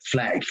big red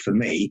flag for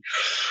me.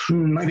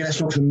 Maybe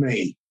that's not for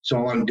me, so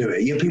I won't do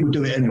it. Yeah, people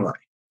do it anyway.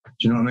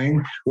 Do you know what I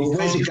mean? Well,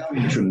 where's it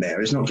going from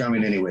there? It's not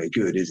going anywhere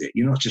good, is it?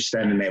 You're not just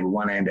standing there with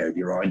one hand over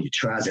your eye and your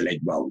trouser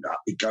leg rolled up.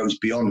 It goes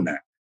beyond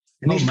that.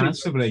 And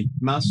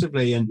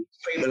massively. And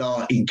people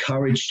are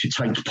encouraged to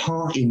take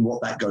part in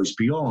what that goes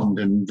beyond,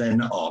 and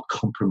then are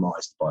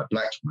compromised by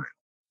blackmail.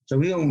 So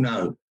we all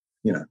know,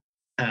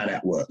 how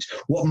that works.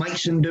 What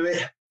makes them do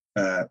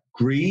it?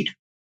 Greed,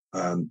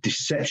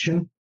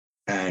 deception,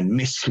 and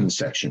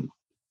misconception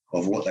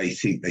of what they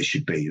think they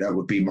should be. That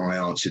would be my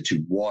answer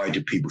to why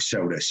do people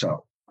sell their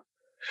soul.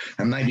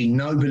 And maybe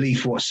no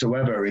belief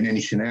whatsoever in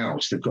anything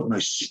else. They've got no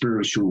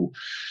spiritual,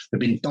 they've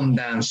been dumbed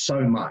down so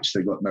much,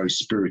 they've got no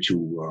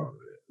spiritual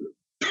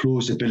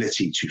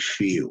plausibility to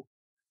feel.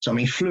 So,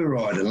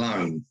 fluoride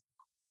alone,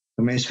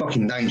 it's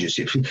fucking dangerous.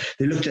 If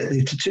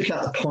they took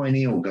out the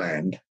pineal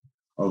gland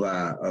of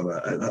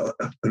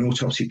an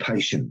autopsy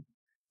patient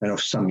and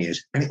of some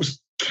years, and it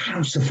was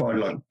calcified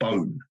like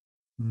bone.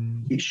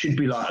 It should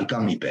be like a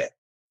gummy bear.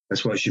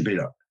 That's what it should be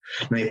like.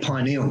 Now, your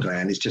pineal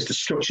gland is just a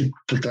structured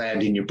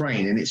gland in your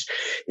brain, and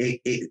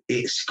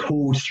it's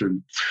called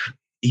through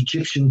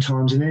Egyptian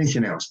times and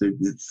anything else,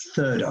 the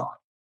third eye.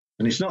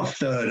 And it's not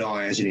third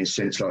eye as in a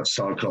sense like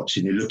Cyclops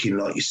and you're looking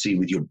like you see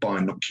with your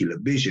binocular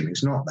vision.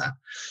 It's not that.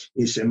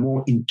 It's a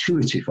more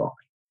intuitive eye.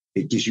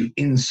 It gives you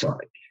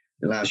insight.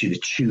 It allows you to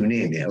tune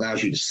in. It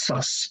allows you to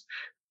suss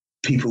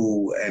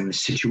people and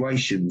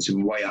situations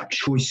and weigh up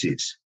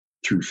choices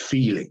through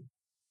feeling.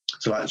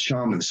 So like the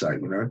shamans say,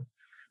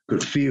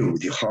 got to feel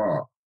with your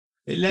heart.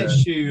 It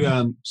lets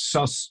you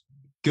suss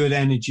good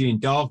energy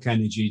and dark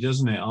energy,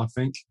 doesn't it, I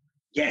think?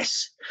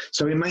 Yes.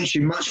 So it makes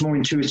you much more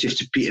intuitive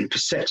and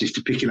perceptive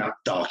to picking up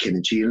dark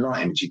energy and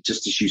light energy,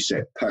 just as you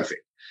said.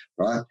 Perfect.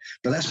 Right?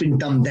 But that's been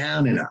dumbed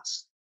down in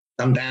us.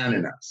 And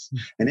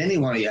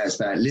anyone who has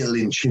that little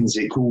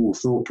intrinsic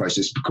thought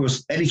process,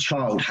 because any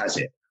child has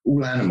it.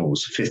 All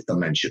animals, fifth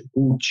dimension.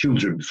 All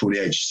children before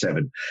the age of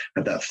 7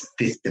 have that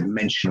fifth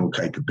dimensional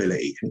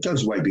capability. It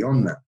goes way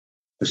beyond that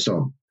for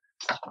some.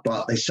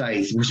 But they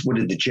say, what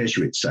did the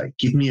Jesuits say?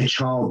 Give me a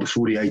child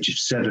before the age of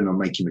 7, I'll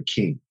make him a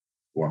king.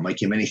 Or I'll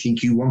make him anything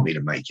you want me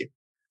to make him.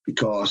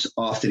 Because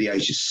after the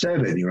age of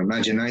 7, your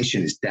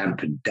imagination is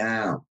dampened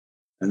down.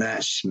 And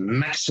that's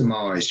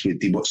maximized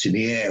with what's in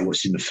the air,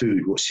 what's in the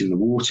food, what's in the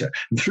water.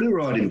 And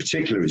fluoride in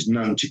particular is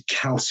known to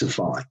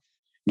calcify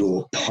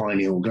your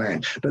pineal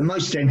gland. But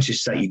most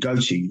dentists that you go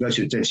to a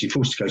dentist, you're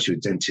forced to go to a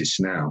dentist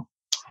now.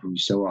 And you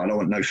say, I don't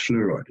want no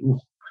fluoride.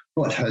 Well,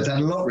 I've heard that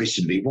a lot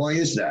recently. Why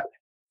is that?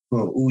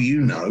 Well, all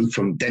you know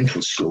from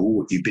dental school,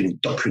 what you've been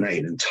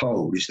indoctrinated and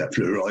told, is that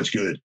fluoride's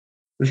good.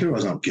 The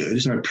fluoride's not good.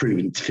 There's no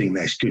proven thing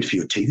that's good for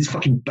your teeth. It's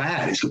fucking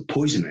bad. It's got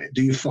poison in it.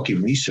 Do your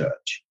fucking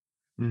research.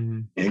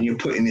 Mm-hmm. And you're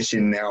putting this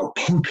in now,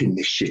 pumping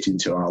this shit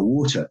into our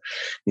water.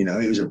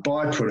 It was a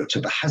byproduct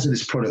of a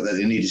hazardous product that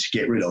they needed to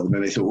get rid of. And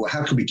then they thought, well,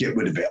 how can we get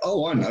rid of it?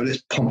 Oh, I know.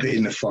 Let's pump it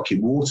in the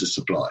fucking water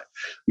supply.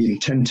 We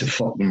intend to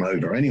fuck them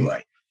over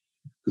anyway.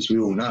 Because we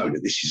all know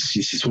that this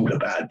is all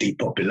about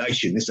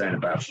depopulation. This ain't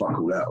about fuck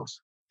all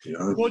else.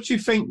 What do you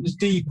think the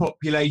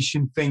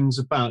depopulation thing's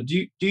about?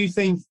 Do you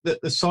think that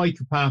the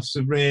psychopaths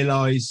have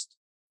realised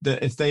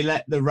that if they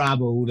let the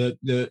rabble,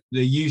 the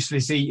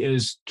useless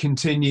eaters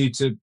continue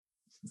to,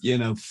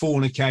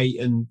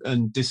 fornicate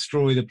and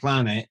destroy the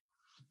planet,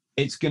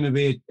 it's going to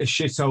be a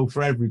shithole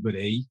for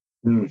everybody?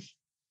 They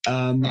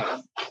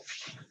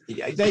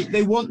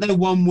want their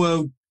one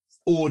world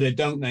order,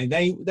 don't they?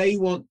 They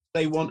want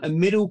a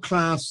middle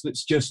class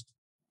that's just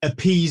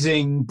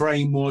appeasing,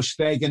 brainwashed.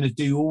 They're going to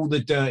do all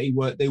the dirty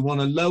work. They want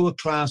a lower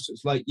class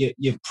that's like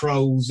your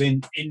pros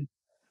in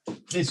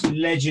this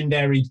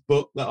legendary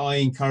book that I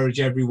encourage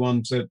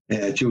everyone to.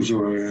 Yeah, George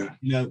Orwell.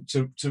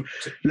 To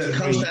look, it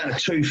comes down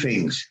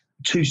to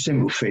two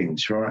simple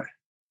things, right?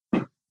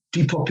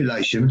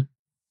 Depopulation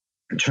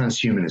and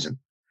transhumanism.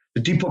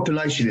 The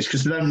depopulation is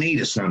because they don't need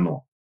us no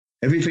more.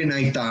 Everything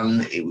they've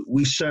done,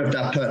 we served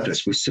our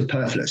purpose. We're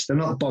superfluous. They're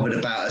not bothered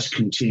about us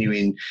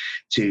continuing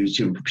to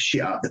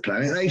shit up the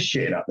planet. They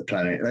shit up the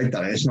planet. They've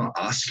done it. It's not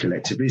us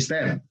collectively. It's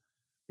them.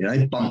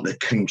 They bumped the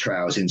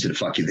chemtrails into the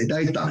fucking thing.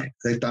 They've done it.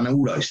 They've done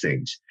all those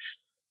things.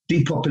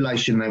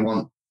 Depopulation, they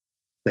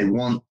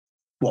want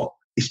what?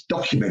 It's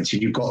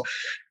documented. You've got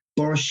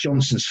Boris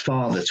Johnson's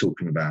father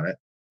talking about it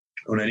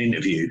on an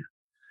interview.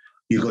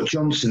 You've got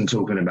Johnson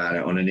talking about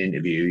it on an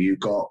interview. You've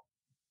got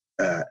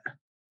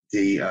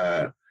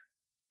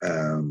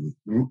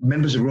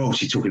members of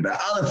royalty talking about,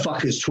 other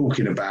fuckers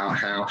talking about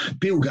how,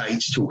 Bill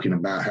Gates talking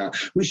about how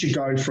we should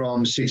go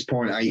from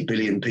 6.8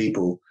 billion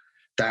people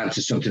down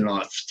to something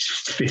like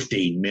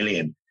 15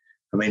 million.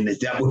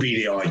 That would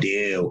be the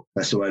ideal.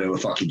 That's the way they were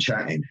fucking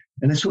chatting.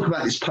 And they talk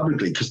about this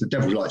publicly because the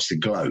devil likes to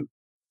gloat.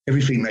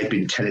 Everything they've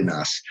been telling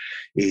us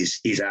is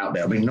out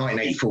there.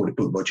 1984, the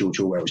book by George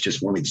Orwell, was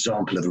just one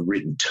example of a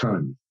written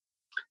tome.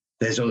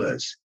 There's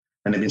others.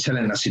 And they've been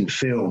telling us in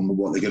film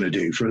what they're going to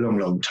do for a long,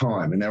 long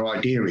time. And their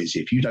idea is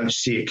if you don't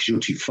see it because you're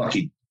too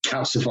fucking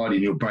calcified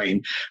in your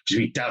brain, because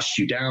we doused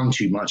you down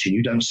too much and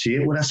you don't see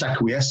it, well, that's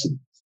acquiescence.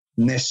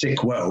 In their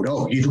sick world,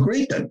 you've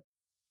agreed then.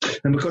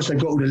 And because they've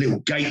got all the little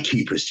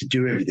gatekeepers to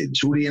do everything,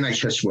 so all the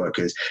NHS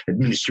workers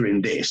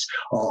administering this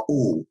are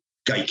all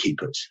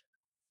gatekeepers.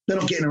 They're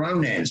not getting their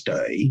own hands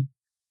dirty.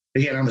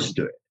 They're getting others to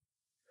do it.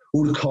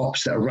 all the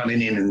cops that are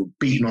running in and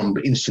beating on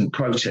innocent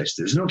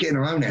protesters, they're not getting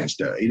their own hands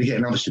dirty, they're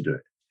getting others to do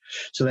it.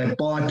 So they're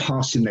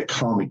bypassing their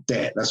karmic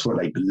debt. That's what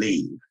they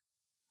believe,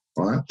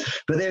 right?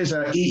 But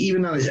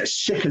even though it's as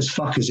sick as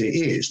fuck as it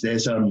is, there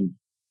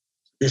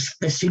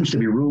seems to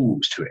be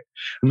rules to it.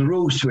 And the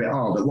rules to it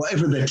are that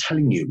whatever they're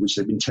telling you, which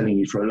they've been telling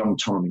you for a long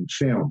time in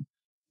film,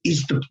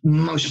 is the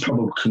most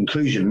probable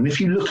conclusion. And if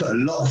you look at a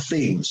lot of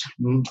things,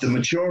 the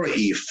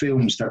majority of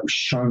films that were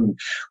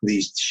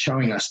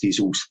showing us these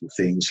awful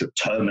things, like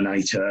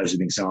Terminator as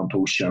an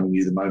example, showing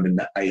you the moment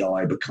that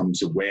AI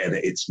becomes aware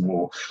that it's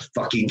more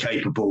fucking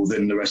capable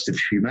than the rest of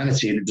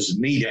humanity and it doesn't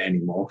need it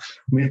anymore.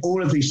 I mean,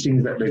 all of these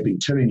things that they've been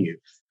telling you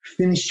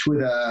finished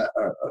with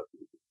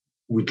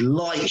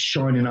light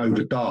shining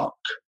over dark.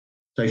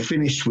 They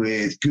finished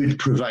with good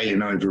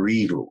prevailing over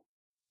evil.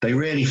 They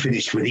rarely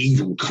finished with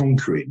evil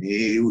conquering.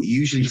 It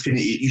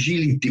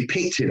usually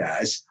depicted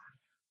as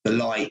the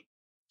light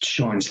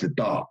shines the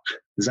dark.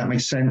 Does that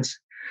make sense?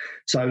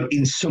 So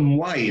in some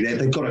way,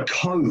 they've got a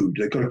code.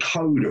 They've got a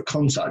code of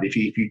contact. If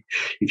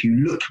you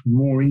look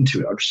more into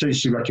it, I'd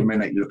seriously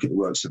recommend that you look at the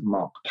works of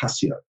Mark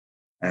Passio,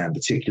 and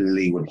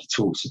particularly when he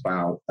talks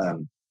about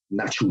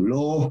natural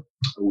law,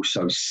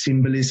 also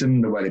symbolism,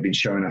 the way they've been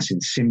showing us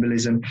in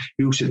symbolism.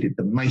 He also did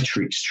the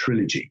Matrix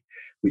trilogy,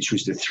 which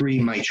was the 3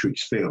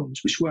 Matrix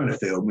films, which weren't a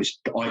film, which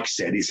Ike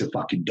said is a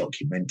fucking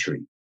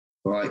documentary,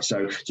 right?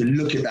 So to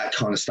look at that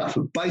kind of stuff.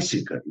 But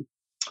basically,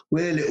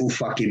 we're little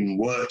fucking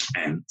work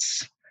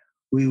ants.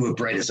 We were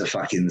bred as a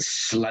fucking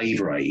slave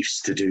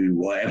race to do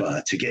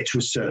whatever, to get to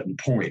a certain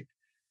point.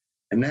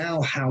 And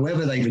now,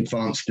 however they've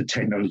advanced the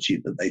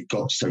technology that they've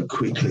got so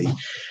quickly,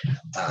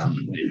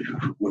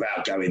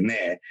 without going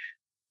there,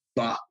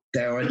 but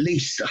they're at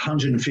least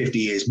 150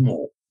 years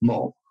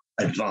more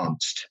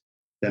advanced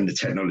than the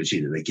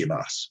technology that they give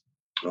us,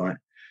 right?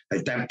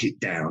 They damped it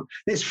down.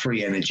 There's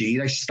free energy.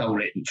 They stole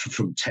it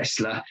from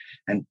Tesla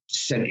and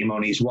sent him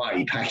on his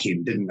way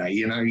packing, didn't they?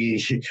 You know,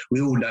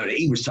 we all know that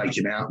he was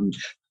taken out, and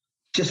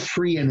just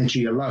free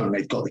energy alone,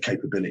 they've got the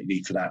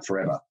capability for that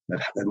forever.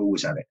 They've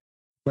always had it.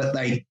 But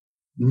they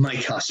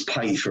make us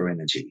pay for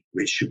energy,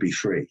 which should be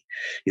free.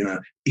 You know,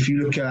 if you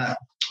look at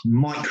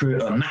macro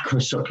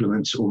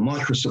supplements, or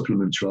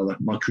microsupplements rather,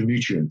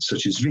 micronutrients,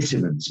 such as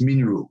vitamins,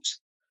 minerals.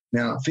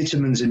 Now,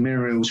 vitamins and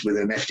minerals with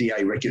an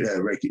FDA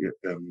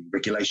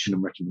regulation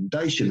and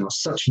recommendation are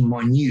such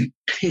minute,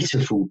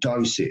 pitiful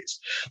doses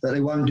that they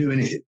won't do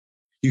anything.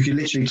 You can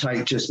literally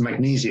take just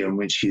magnesium,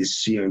 which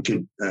is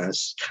good,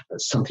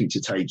 something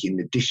to take in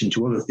addition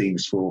to other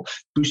things for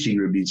boosting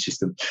your immune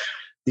system.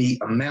 The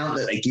amount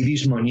that they give you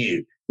is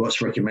minute.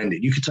 What's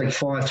recommended? You could take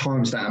 5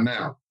 times that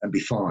amount and be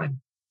fine.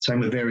 Same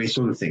with various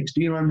other things.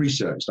 Do your own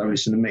research. Don't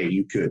listen to me.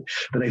 You could.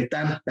 But they've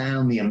damped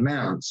down the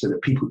amount so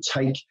that people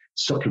take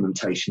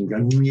supplementation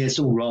and go, yeah, it's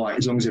all right,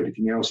 as long as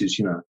everything else is,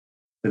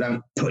 they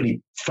don't put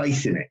any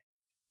faith in it.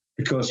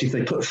 Because if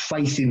they put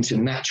faith into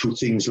natural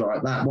things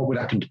like that, what would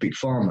happen to Big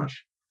Pharma?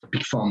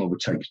 Big Pharma would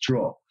take a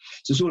drop.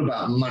 So it's all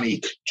about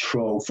money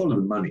control. Follow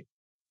the money.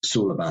 It's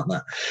all about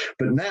that.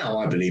 But now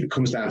I believe it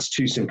comes down to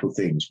 2 simple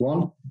things.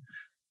 1,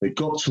 they've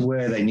got to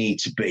where they need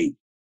to be.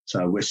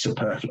 So we're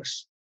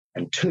superfluous.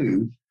 And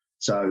 2,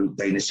 so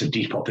they need some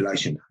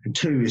depopulation. And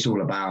 2 is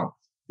all about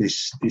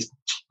this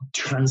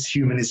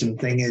transhumanism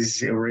thing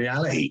is a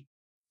reality,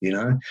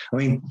 I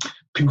mean,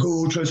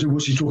 people go,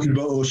 what's he talking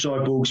about? Oh,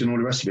 cyborgs and all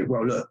the rest of it.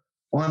 Well, look,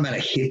 I had a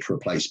left hip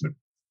replacement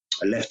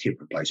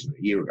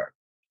a year ago,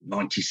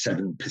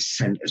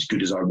 97% as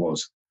good as I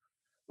was.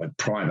 Went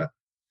private.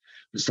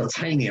 It's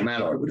titanium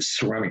alloy with a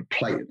ceramic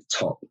plate at the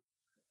top.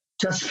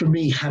 Just for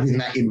me having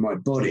that in my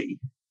body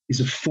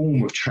is a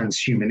form of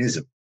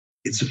transhumanism.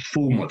 It's a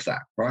form of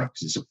that, right?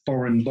 Because it's a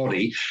foreign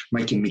body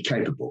making me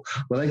capable.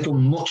 Well, they've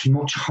gone much,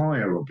 much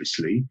higher,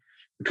 obviously,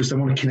 because they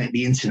want to connect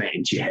the internet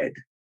into your head.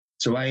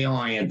 So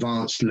AI,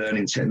 advanced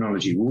learning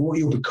technology, well, what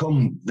you'll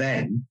become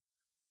then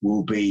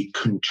will be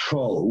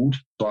controlled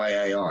by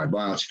AI,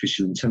 by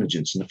artificial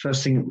intelligence. And the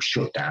first thing it will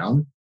shut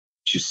down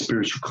is your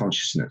spiritual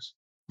consciousness.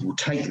 We'll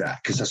take that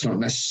because that's not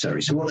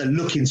necessary. So what they're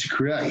looking to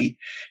create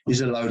is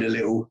a load of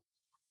little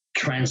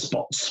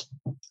transpots,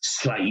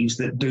 slaves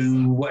that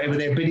do whatever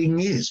their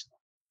bidding is.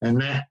 And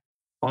that,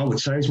 I would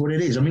say, is what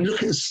it is. I mean,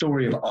 look at the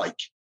story of Ike,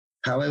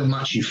 however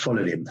much you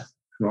followed him,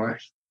 right?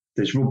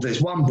 There's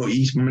one book,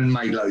 he's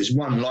made loads,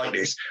 one like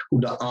this,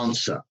 called The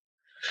Answer.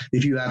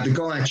 If you have the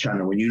Gaia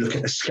channel, when you look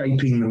at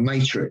Escaping the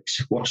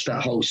Matrix, watch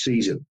that whole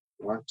season,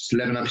 right? It's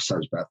 11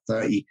 episodes, about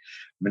 30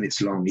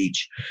 minutes long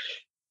each.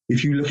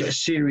 If you look at a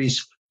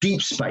series,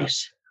 Deep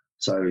Space,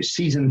 so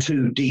season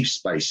 2, Deep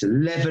Space,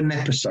 11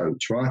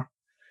 episodes, right?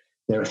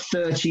 There are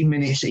 30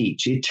 minutes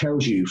each. It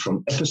tells you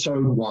from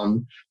episode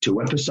 1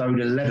 to episode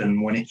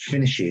 11, when it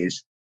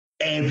finishes,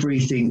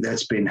 everything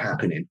that's been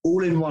happening,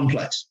 all in one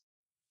place.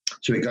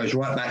 So it goes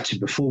right back to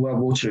before World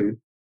War II,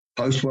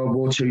 post-World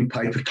War II,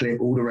 paperclip,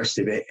 all the rest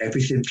of it,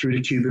 everything through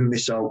the Cuban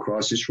Missile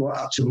Crisis, right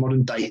up to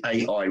modern-day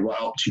AI,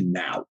 right up to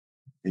now.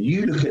 And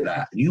you look at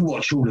that, you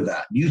watch all of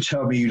that, you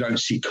tell me you don't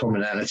see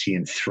commonality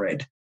and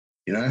thread.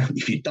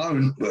 If you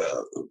don't,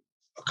 well,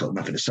 I've got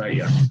nothing to say to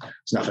you.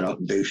 There's nothing I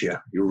can do for you.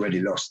 You're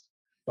already lost.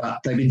 But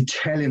they've been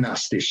telling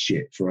us this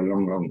shit for a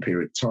long, long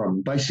period of time.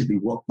 And basically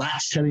what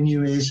that's telling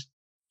you is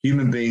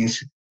human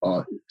beings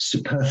are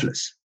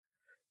superfluous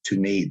to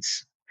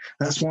needs.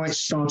 That's why it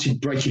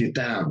started breaking it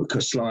down,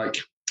 because like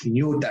in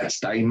your dad's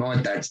day, my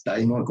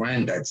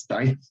granddad's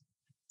day,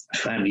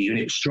 family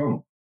unit was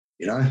strong.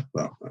 You know,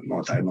 well, in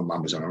my day, my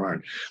mum was on her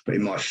own. But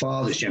in my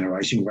father's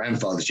generation,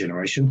 grandfather's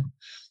generation,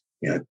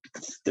 you know,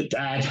 the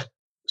dad,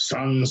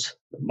 sons,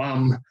 the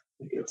mum,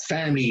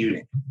 family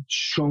unit,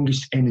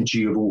 strongest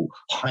energy of all,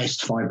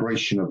 highest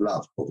vibration of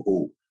love of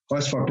all.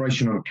 Highest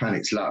vibration on the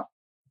planet's love.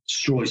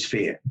 Destroys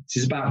fear.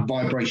 This is about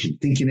vibration,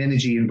 thinking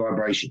energy and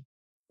vibration.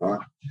 Right?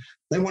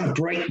 They want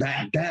to break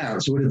that down.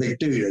 So what did they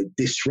do? They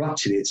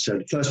disrupted it. So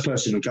the first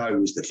person to go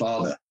was the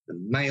father, the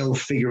male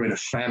figure in a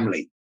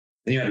family.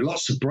 And you had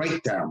lots of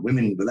breakdown.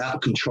 Women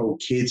without control,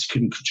 kids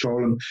couldn't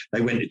control them.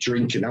 They went to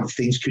drink and other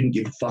things, couldn't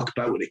give a fuck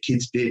about what the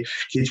kids did.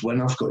 Kids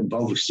went off, got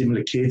involved with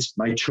similar kids,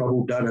 made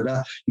trouble,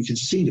 da-da-da. You can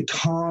see the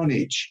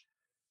carnage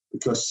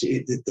because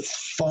the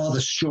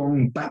father,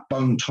 strong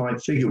backbone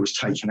type figure was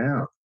taken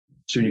out.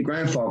 So in your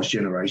grandfather's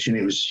generation,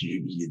 it was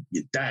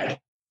your dad,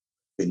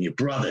 then your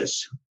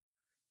brothers,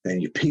 then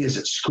your peers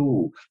at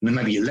school, and then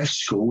maybe you left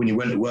school when you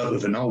went to work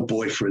with an old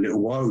boy for a little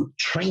while,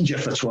 trained you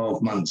for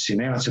 12 months in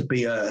how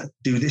to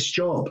do this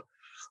job.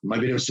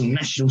 Maybe there was some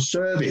national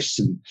service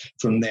and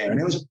from there, and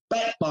there was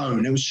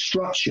backbone, there was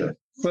structure.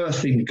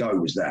 First thing to go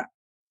was that.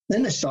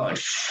 Then they started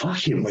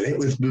fucking with it,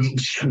 with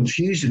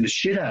confusing the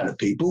shit out of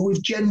people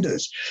with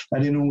genders,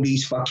 adding all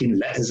these fucking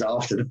letters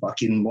after the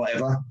fucking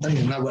whatever. Don't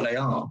even know what they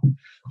are.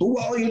 Well,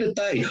 what are you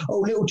today? Oh,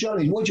 little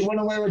Johnny, what do you want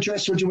to wear a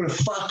dress, or do you want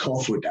to fuck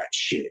off with that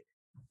shit?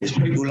 There's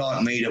people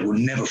like me that will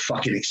never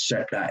fucking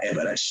accept that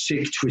ever. That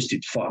sick,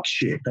 twisted fuck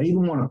shit. They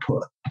even want to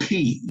put a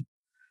P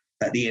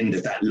at the end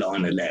of that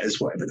line of letters,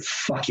 whatever the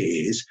fuck it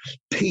is.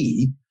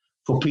 P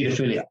for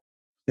paedophilia.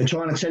 They're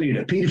trying to tell you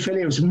that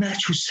paedophilia is a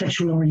natural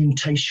sexual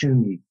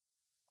orientation.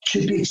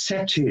 Should be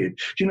accepted.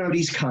 Do you know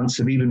these cunts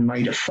have even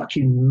made a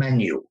fucking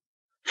manual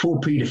for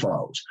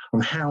paedophiles on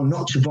how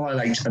not to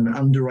violate an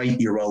under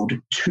 8-year-old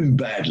too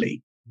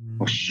badly?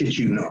 I shit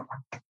you not.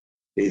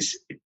 It's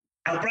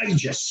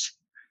outrageous.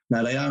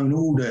 Now, they own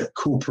all the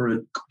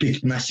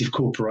big, massive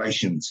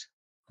corporations.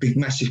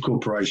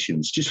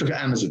 Just look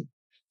at Amazon.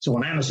 So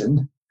on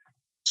Amazon,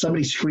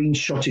 somebody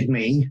screenshotted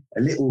me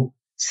a little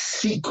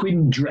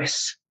sequin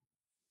dress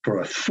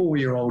for a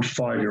 4-year-old,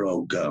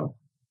 5-year-old girl.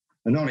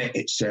 And on it,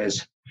 it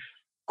says,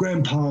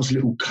 Grandpa's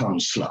little cum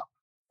slut.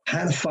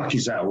 How the fuck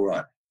is that all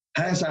right?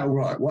 How's that all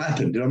right? What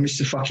happened? Did I miss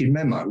the fucking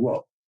memo?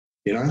 What?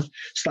 You know?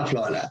 Stuff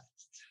like that.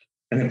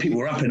 And then people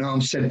were up in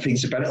arms, said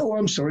things about it. Oh,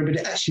 I'm sorry, but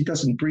it actually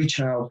doesn't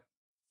breach our...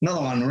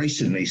 Another one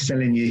recently,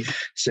 sending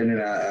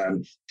a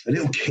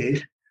little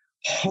kid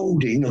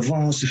holding a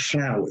vase of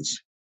flowers.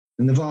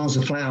 And the vase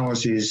of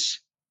flowers is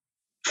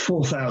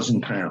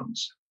 £4,000.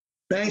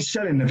 They ain't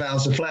selling the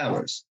vase of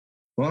flowers,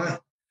 right?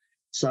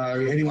 So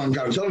anyone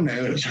goes on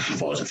there, it's a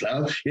vase of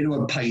flowers.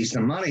 Anyone pays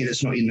the money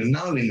that's not in the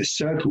know in the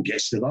circle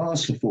gets the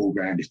vase for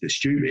 £4,000 if they're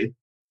stupid.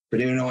 But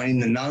anyone in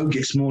the know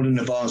gets more than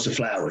the vase of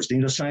flowers.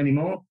 Didn't I say any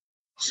more?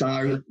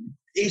 So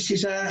this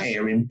is out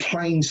here in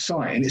plain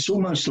sight, and it's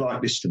almost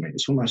like this to me.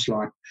 It's almost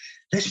like,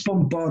 let's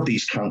bombard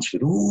these cunts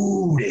with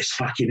all this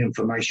fucking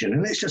information,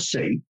 and let's just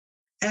see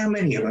how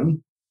many of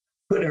them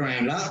put their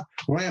hand up,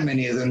 or how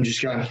many of them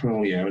just go,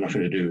 oh yeah,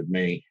 nothing to do with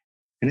me.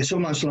 And it's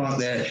almost like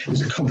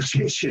there's a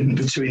competition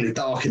between the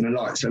dark and the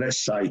light. So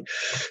let's say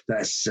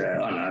that's, I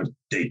don't know,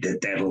 the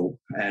devil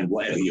and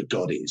whatever your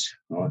God is.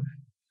 Right?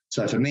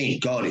 So for me,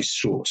 God is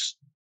source.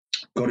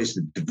 God is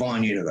the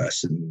divine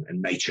universe and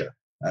nature.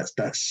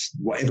 That's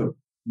whatever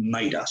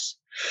made us.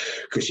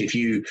 Because if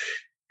you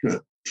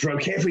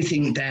broke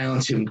everything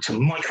down to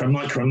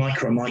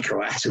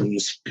micro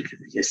atoms,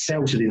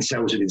 cells within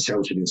cells within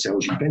cells within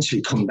cells, you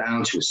eventually come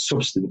down to a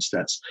substance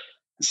that's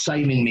the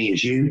same in me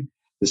as you,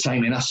 the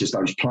same in us as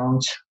those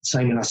plants, the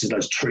same in us as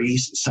those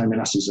trees, the same in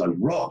us as those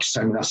rocks, the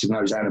same in us as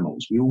those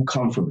animals. We all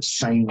come from the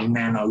same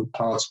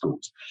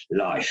nanoparticles,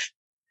 life.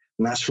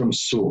 And that's from a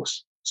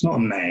source. It's not a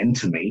man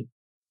to me,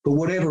 but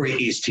whatever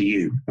it is to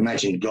you,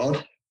 imagine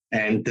God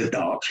and the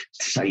dark,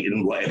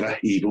 Satan, whatever,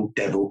 evil,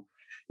 devil,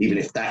 even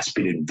if that's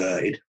been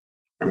inverted,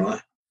 all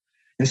right?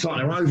 It's like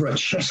they're over a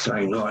chest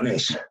vein like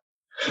this.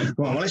 Right,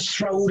 well, let's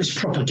throw all this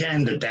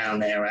propaganda down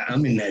there at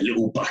them in their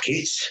little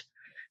buckets,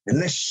 and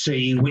let's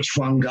see which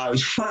one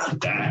goes, fuck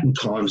that, and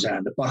climbs out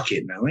of the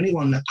bucket. Now,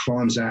 anyone that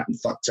climbs out and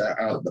fucks out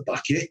of the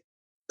bucket,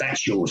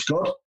 that's yours,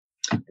 God.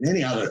 And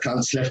any other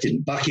cunts left in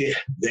the bucket,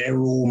 they're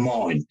all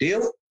mine.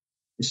 Deal?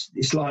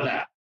 It's like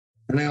that.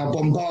 And they are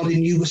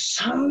bombarding you with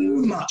so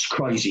much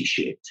crazy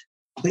shit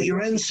that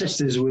your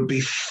ancestors would be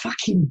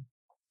fucking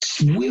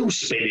wheel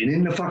spinning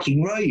in the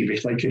fucking grave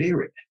if they could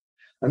hear it.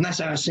 And that's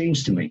how it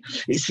seems to me.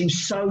 It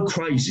seems so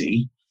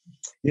crazy.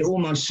 It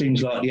almost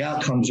seems like the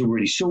outcome's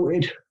already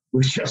sorted.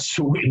 We're just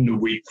sorting the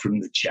wheat from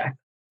the chaff.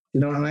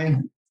 You know what I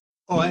mean?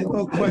 Oh, I've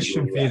got a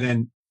question for you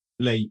then,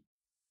 Lee.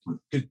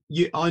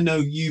 I know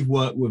you've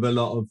worked with a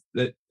lot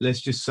of,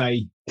 let's just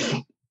say,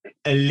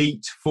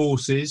 elite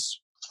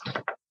forces.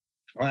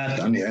 I have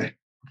done, yeah.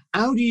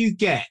 How do you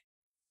get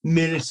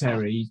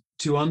military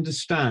to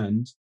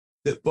understand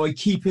that by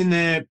keeping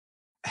their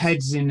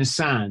heads in the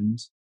sand,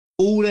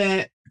 all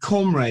their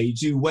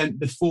comrades who went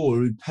before,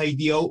 who paid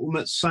the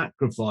ultimate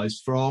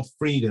sacrifice for our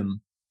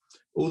freedom,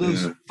 all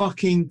those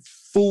fucking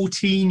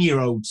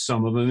 14-year-olds,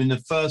 some of them in the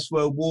First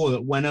World War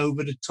that went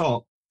over the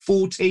top,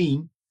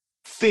 14,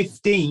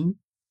 15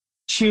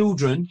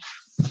 children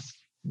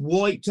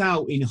wiped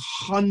out in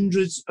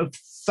hundreds of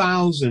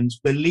thousands,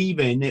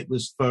 believing it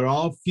was for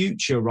our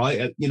future,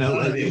 right? You know,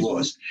 it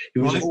was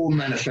right? All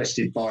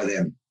manifested by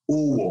them.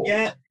 All war.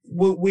 Yeah,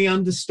 we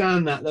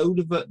understand that.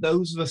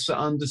 Those of us that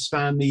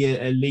understand the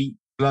elite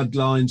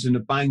bloodlines and the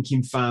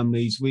banking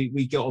families,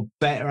 we got a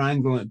better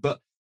angle on it. But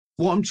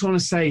what I'm trying to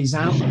say is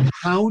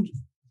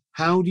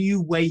how do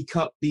you wake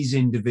up these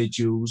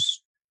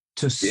individuals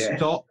to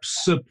stop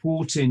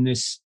supporting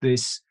this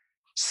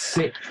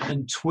sick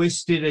and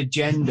twisted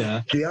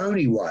agenda? The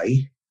only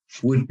way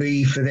would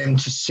be for them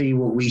to see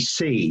what we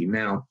see.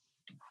 Now,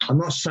 I'm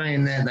not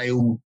saying that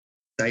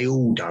they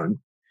all don't,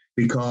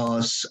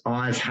 because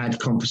I've had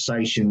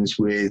conversations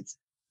with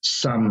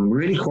some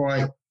really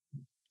quite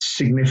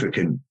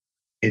significant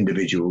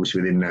individuals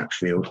within that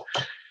field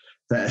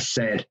that have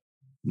said,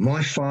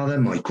 my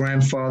father, my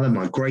grandfather,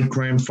 my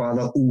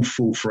great-grandfather all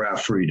fought for our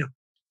freedom.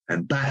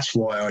 And that's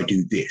why I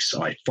do this.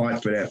 I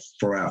fight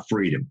for our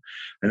freedom.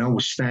 And I will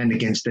stand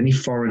against any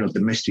foreign or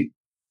domestic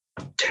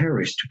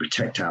terrorist to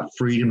protect our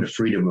freedom, the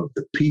freedom of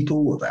the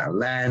people, of our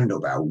land,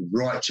 of our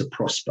right to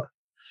prosper.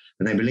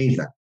 And they believe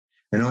that.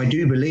 And I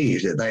do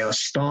believe that they are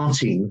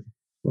starting,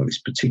 well, this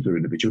particular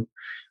individual,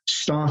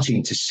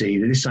 starting to see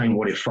that this ain't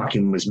what it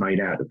fucking was made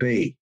out to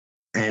be.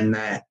 And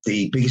that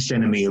the biggest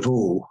enemy of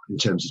all, in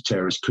terms of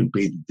terrorists, could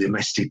be the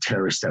domestic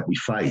terrorist that we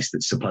face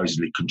that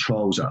supposedly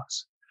controls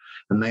us.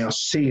 And they are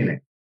seeing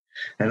it.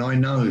 And I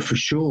know for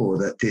sure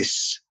that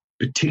this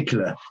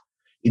particular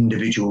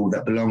individual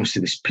that belongs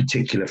to this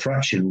particular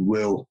fraction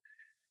will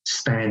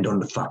stand on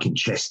the fucking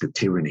chest of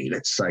tyranny,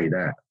 let's say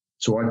that.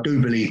 So I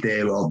do believe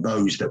there are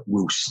those that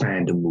will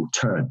stand and will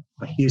turn.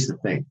 But here's the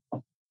thing.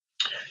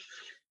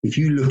 If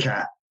you look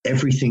at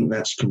everything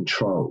that's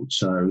controlled,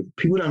 so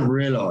people don't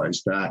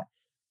realize that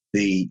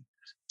the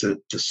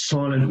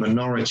silent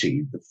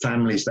minority, the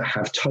families that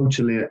have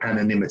total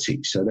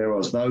anonymity, so there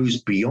are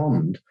those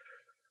beyond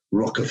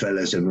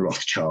Rockefellers and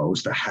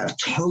Rothschilds that have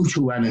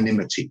total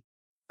anonymity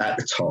at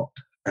the top.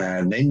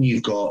 And then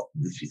you've got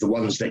the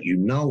ones that you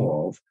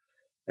know of,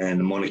 and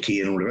the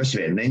monarchy and all the rest of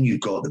it. And then you've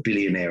got the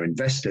billionaire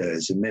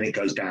investors, and then it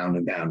goes down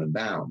and down and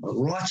down. But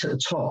right at the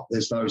top,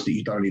 there's those that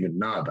you don't even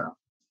know about.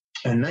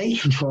 And they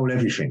control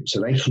everything.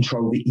 So they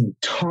control the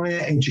entire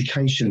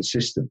education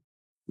system,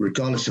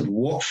 regardless of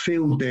what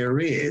field there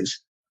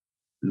is,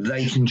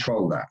 they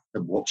control that,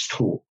 of what's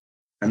taught.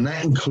 And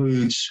that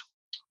includes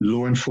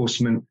law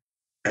enforcement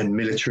and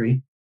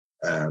military.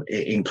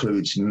 It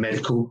includes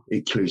medical, it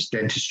includes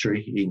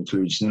dentistry, it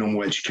includes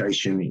normal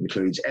education, it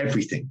includes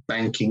everything,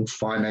 banking,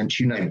 finance,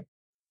 you name it.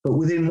 But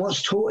within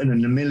what's taught in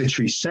the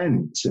military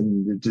sense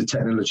and the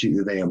technology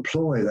that they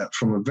employ, that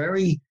from a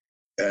very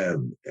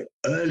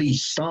early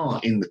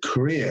start in the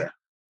career,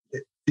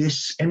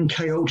 this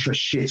MK Ultra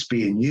shit's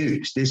being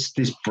used. This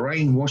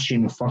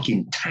brainwashing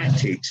fucking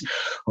tactics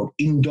of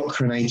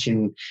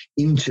indoctrinating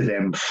into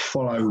them,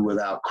 follow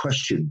without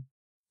question,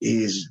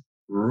 is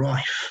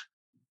rife.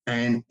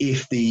 And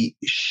if the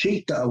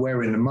sheep that are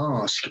wearing the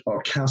mask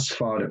are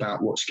calcified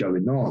about what's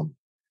going on,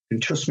 then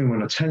trust me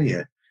when I tell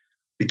you,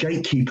 the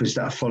gatekeepers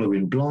that are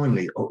following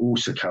blindly are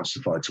also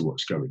calcified to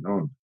what's going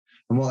on.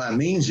 And what that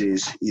means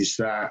is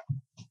that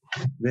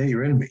they're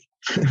your enemy.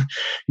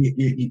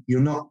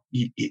 You're not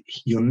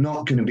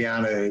going to be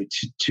able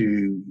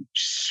to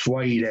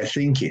sway their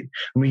thinking.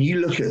 I mean, you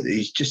look at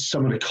these, just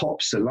some of the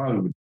cops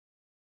alone,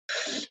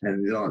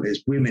 and like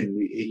there's women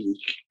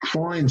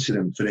crying to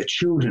them for their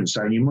children,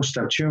 saying you must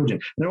have children.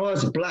 And their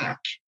eyes are black.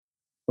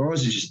 Their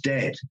eyes are just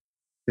dead.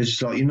 They're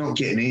just like, you're not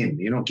getting in.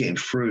 You're not getting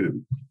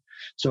through.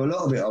 So a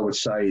lot of it, I would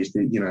say, is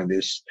that,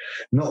 there's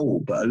not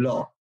all, but a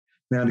lot.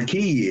 Now, the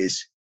key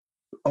is,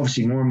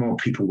 obviously, more and more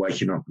people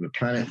waking up on the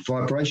planet. The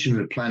vibration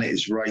of the planet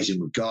is raising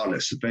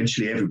regardless.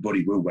 Eventually,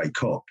 everybody will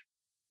wake up,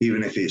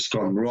 even if it's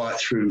gone right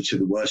through to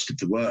the worst of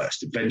the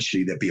worst.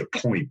 Eventually, there'll be a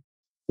point.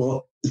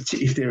 But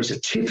if there is a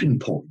tipping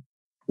point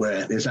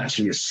where there's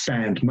actually a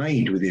stand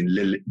made within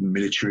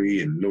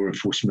military and law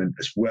enforcement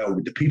as well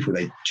with the people,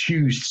 they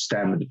choose to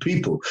stand with the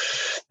people,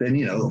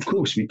 then, of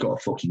course, we've got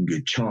a fucking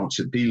good chance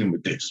of dealing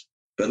with this.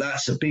 But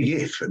that's a big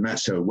if, and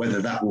that's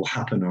whether that will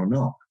happen or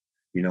not.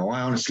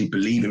 I honestly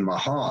believe in my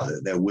heart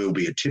that there will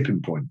be a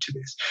tipping point to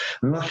this.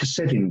 And like I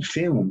said, in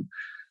film,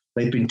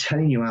 they've been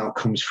telling you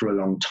outcomes for a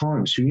long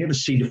time. So you ever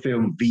see the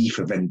film V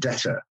for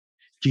Vendetta?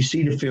 If you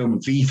see the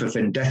film V for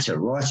Vendetta,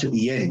 right at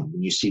the end,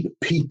 when you see the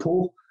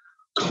people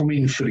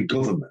coming for the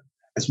government,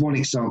 as one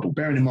example,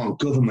 bearing in mind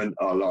government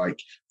are like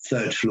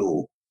third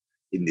floor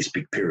in this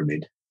big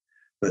pyramid,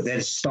 but they're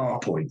the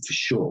start point for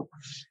sure.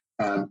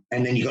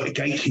 And then you got the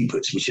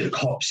gatekeepers, which are the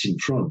cops in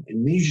front.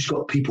 And then you just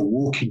got people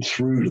walking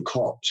through the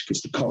cops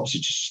because the cops are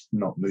just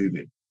not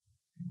moving.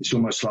 It's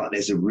almost like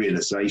there's a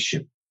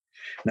realization.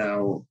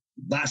 Now,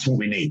 that's what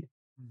we need.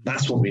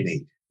 That's what we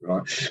need,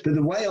 right? But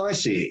the way I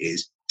see it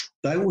is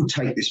they will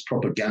take this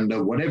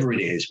propaganda, whatever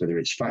it is, whether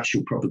it's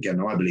factual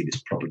propaganda, I believe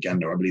it's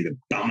propaganda, I believe they're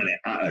bumming it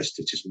at us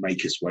to just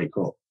make us wake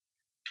up.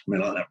 I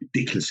mean, like that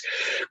ridiculous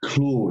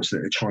clause that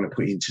they're trying to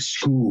put into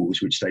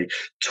schools, which they're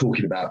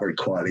talking about very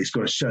quietly. It's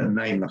got a certain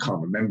name, I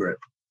can't remember it.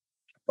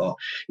 But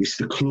it's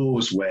the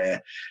clause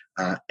where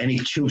any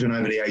children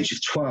over the age of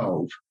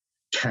 12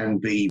 can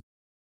be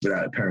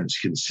without a parent's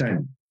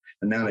consent.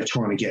 And now they're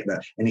trying to get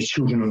that any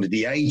children under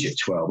the age of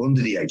 12,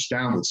 under the age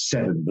downwards,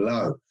 7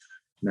 below.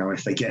 Now,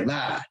 if they get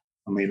that,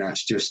 I mean,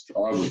 that's just,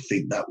 I would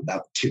think that would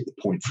tip the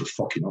point for a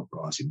fucking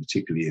uprising,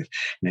 particularly if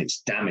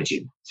it's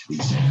damaging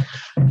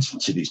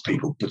to these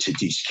people, but to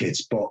these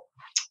kids. But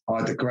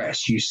I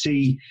digress.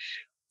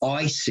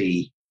 I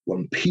see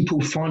when people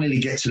finally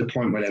get to the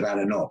point where they've had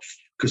enough,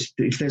 because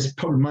if there's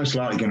probably most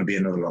likely going to be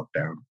another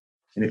lockdown,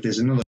 and if there's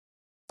another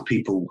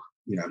people,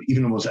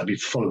 even the ones that have been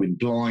following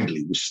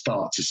blindly will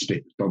start to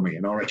spit the dummy,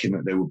 and I reckon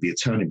that there will be a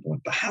turning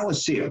point. But how I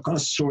see it, I kind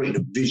of saw it in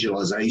a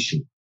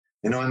visualization.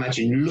 And I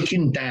imagine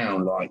looking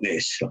down like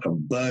this, like a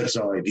bird's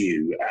eye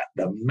view at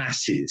the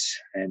masses.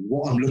 And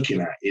what I'm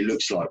looking at, it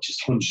looks like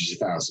just hundreds of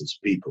thousands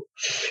of people.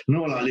 And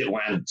all like little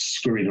ants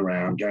scurrying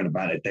around, going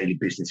about their daily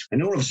business.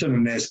 And all of a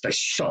sudden they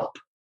stop.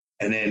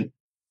 And then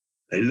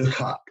they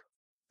look up.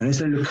 And as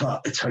they look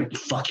up, they take the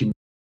fucking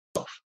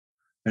off.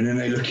 And then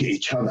they look at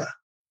each other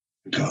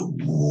and go,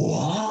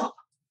 what?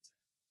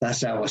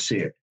 That's how I see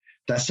it.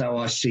 That's how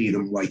I see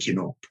them waking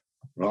up,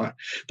 right?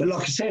 But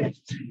like I said,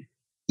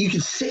 you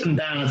could sit them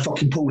down and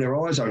fucking pull their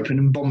eyes open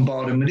and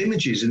bombard them with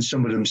images, and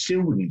some of them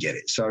still wouldn't get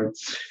it. So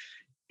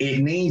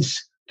it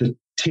needs the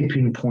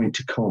tipping point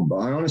to come. But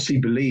I honestly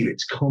believe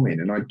it's coming,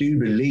 and I do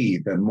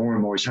believe that more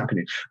and more is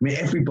happening. I mean,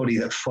 everybody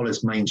that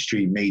follows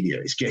mainstream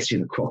media is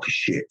getting a crock of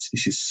shit.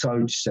 This is so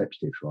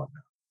deceptive right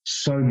now.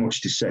 So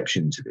much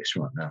deception to this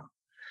right now.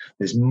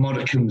 There's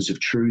modicums of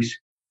truth,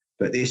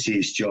 but this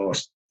is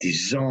just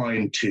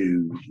designed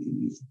to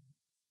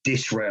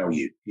disrail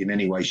you in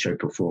any way,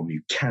 shape, or form.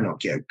 You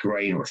cannot get a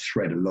grain or a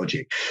thread of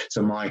logic.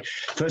 So my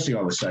first thing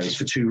I would say is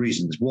for 2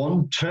 reasons.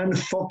 One, turn the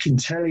fucking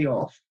telly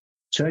off.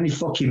 Turn your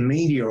fucking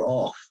media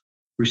off.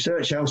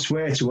 Research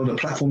elsewhere to other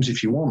platforms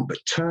if you want, but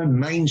turn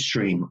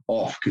mainstream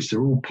off because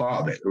they're all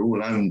part of it. They're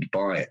all owned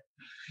by it.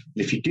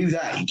 And if you do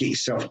that, you get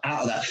yourself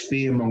out of that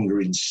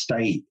fear-mongering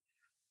state,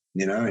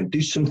 and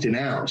do something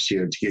else,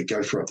 to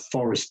go for a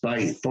forest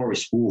bathe,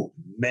 forest walk,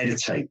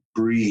 meditate,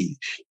 breathe,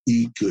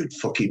 eat good,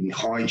 fucking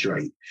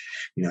hydrate,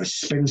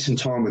 spend some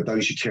time with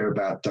those you care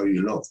about, those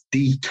you love,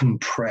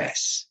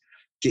 decompress,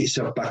 get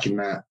yourself back in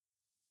that,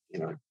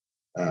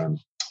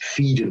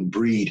 feed and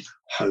breed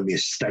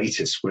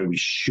homeostatus where we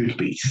should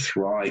be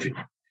thriving.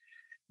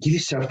 Give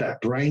yourself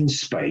that brain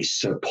space,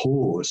 so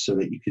pause so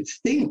that you can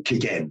think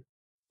again,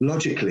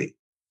 logically.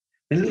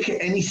 And look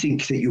at anything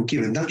that you're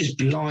given. Don't just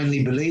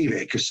blindly believe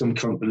it because some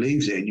cunt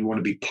believes it and you want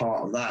to be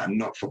part of that and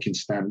not fucking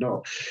stand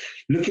up.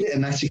 Look at it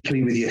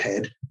analytically with your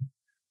head,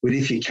 with,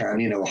 if you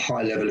can, a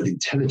high level of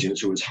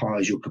intelligence or as high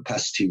as your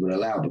capacity will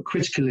allow, but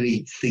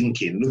critically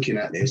thinking, looking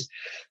at this,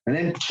 and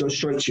then go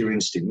straight to your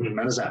instinct.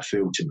 How does that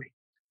feel to me?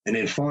 And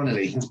then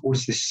finally, what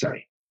does this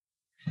say?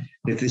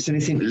 If there's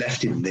anything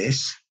left in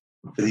this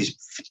for these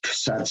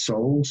sad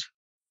souls,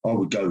 I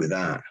would go with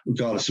that,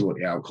 regardless of what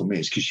the outcome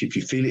is. Because if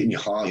you feel it in your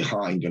heart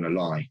ain't going to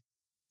lie.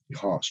 Your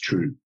heart's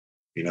true,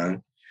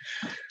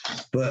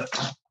 But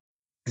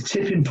the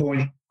tipping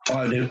point,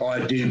 I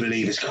do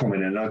believe is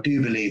coming. And I do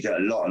believe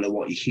that a lot of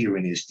what you're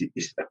hearing is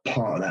a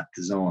part of that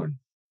design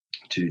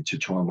to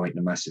try and wake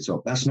the masses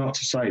up. That's not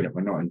to say that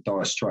we're not in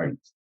dire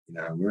straits.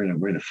 We're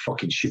in a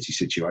fucking shitty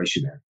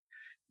situation now.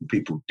 And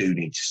people do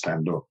need to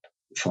stand up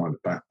and find a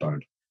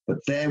backbone. But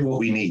they're what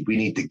we need. We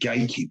need the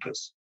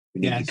gatekeepers. We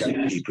need the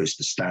gatekeepers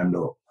to stand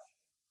up.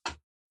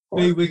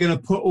 We're going to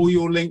put all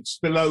your links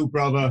below,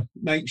 brother.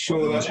 Make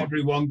sure that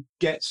everyone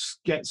gets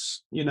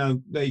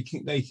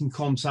they can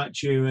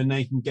contact you and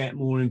they can get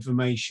more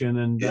information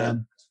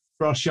and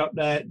brush up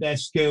their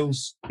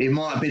skills. It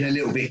might have been a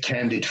little bit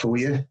candid for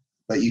you,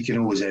 but you can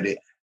always edit.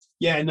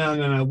 Yeah,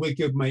 no. We're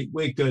good, mate.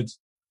 We're good.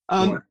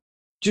 Right.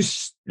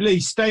 Just, Lee,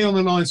 stay on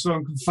the line so I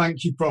can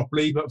thank you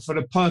properly. But for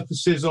the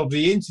purposes of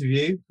the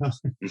interview,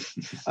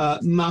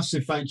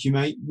 massive thank you,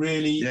 mate.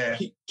 Really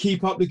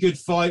keep up the good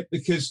fight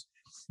because,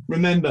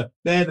 remember,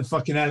 they're the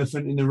fucking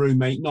elephant in the room,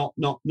 mate, not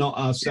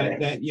us.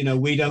 Yeah.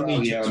 We don't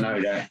need to. I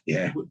know that.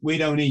 Yeah. We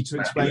don't need to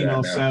explain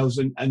ourselves,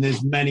 and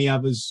there's many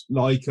others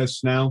like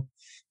us now.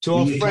 To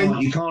our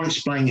friends, you can't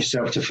explain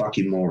yourself to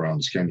fucking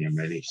morons, can you?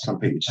 Really, some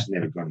people just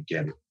never going to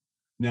get it.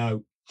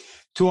 No.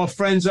 To our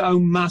friends at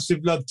home, massive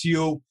love to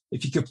you all.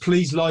 If you could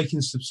please like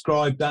and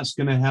subscribe, that's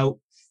going to help.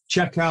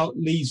 Check out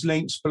Lee's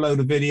links below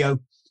the video,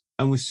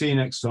 and we'll see you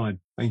next time.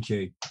 Thank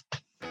you.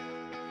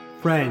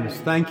 Friends,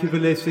 thank you for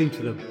listening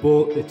to the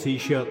Bought the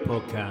T-Shirt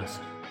podcast.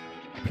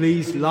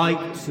 Please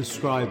like,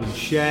 subscribe and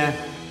share.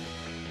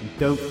 And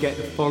don't forget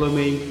to follow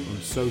me on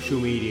social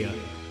media.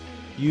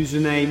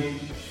 Username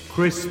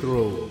Chris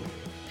Thrall.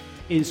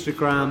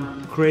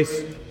 Instagram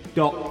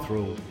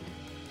Chris.Thrall.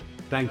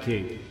 Thank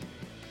you.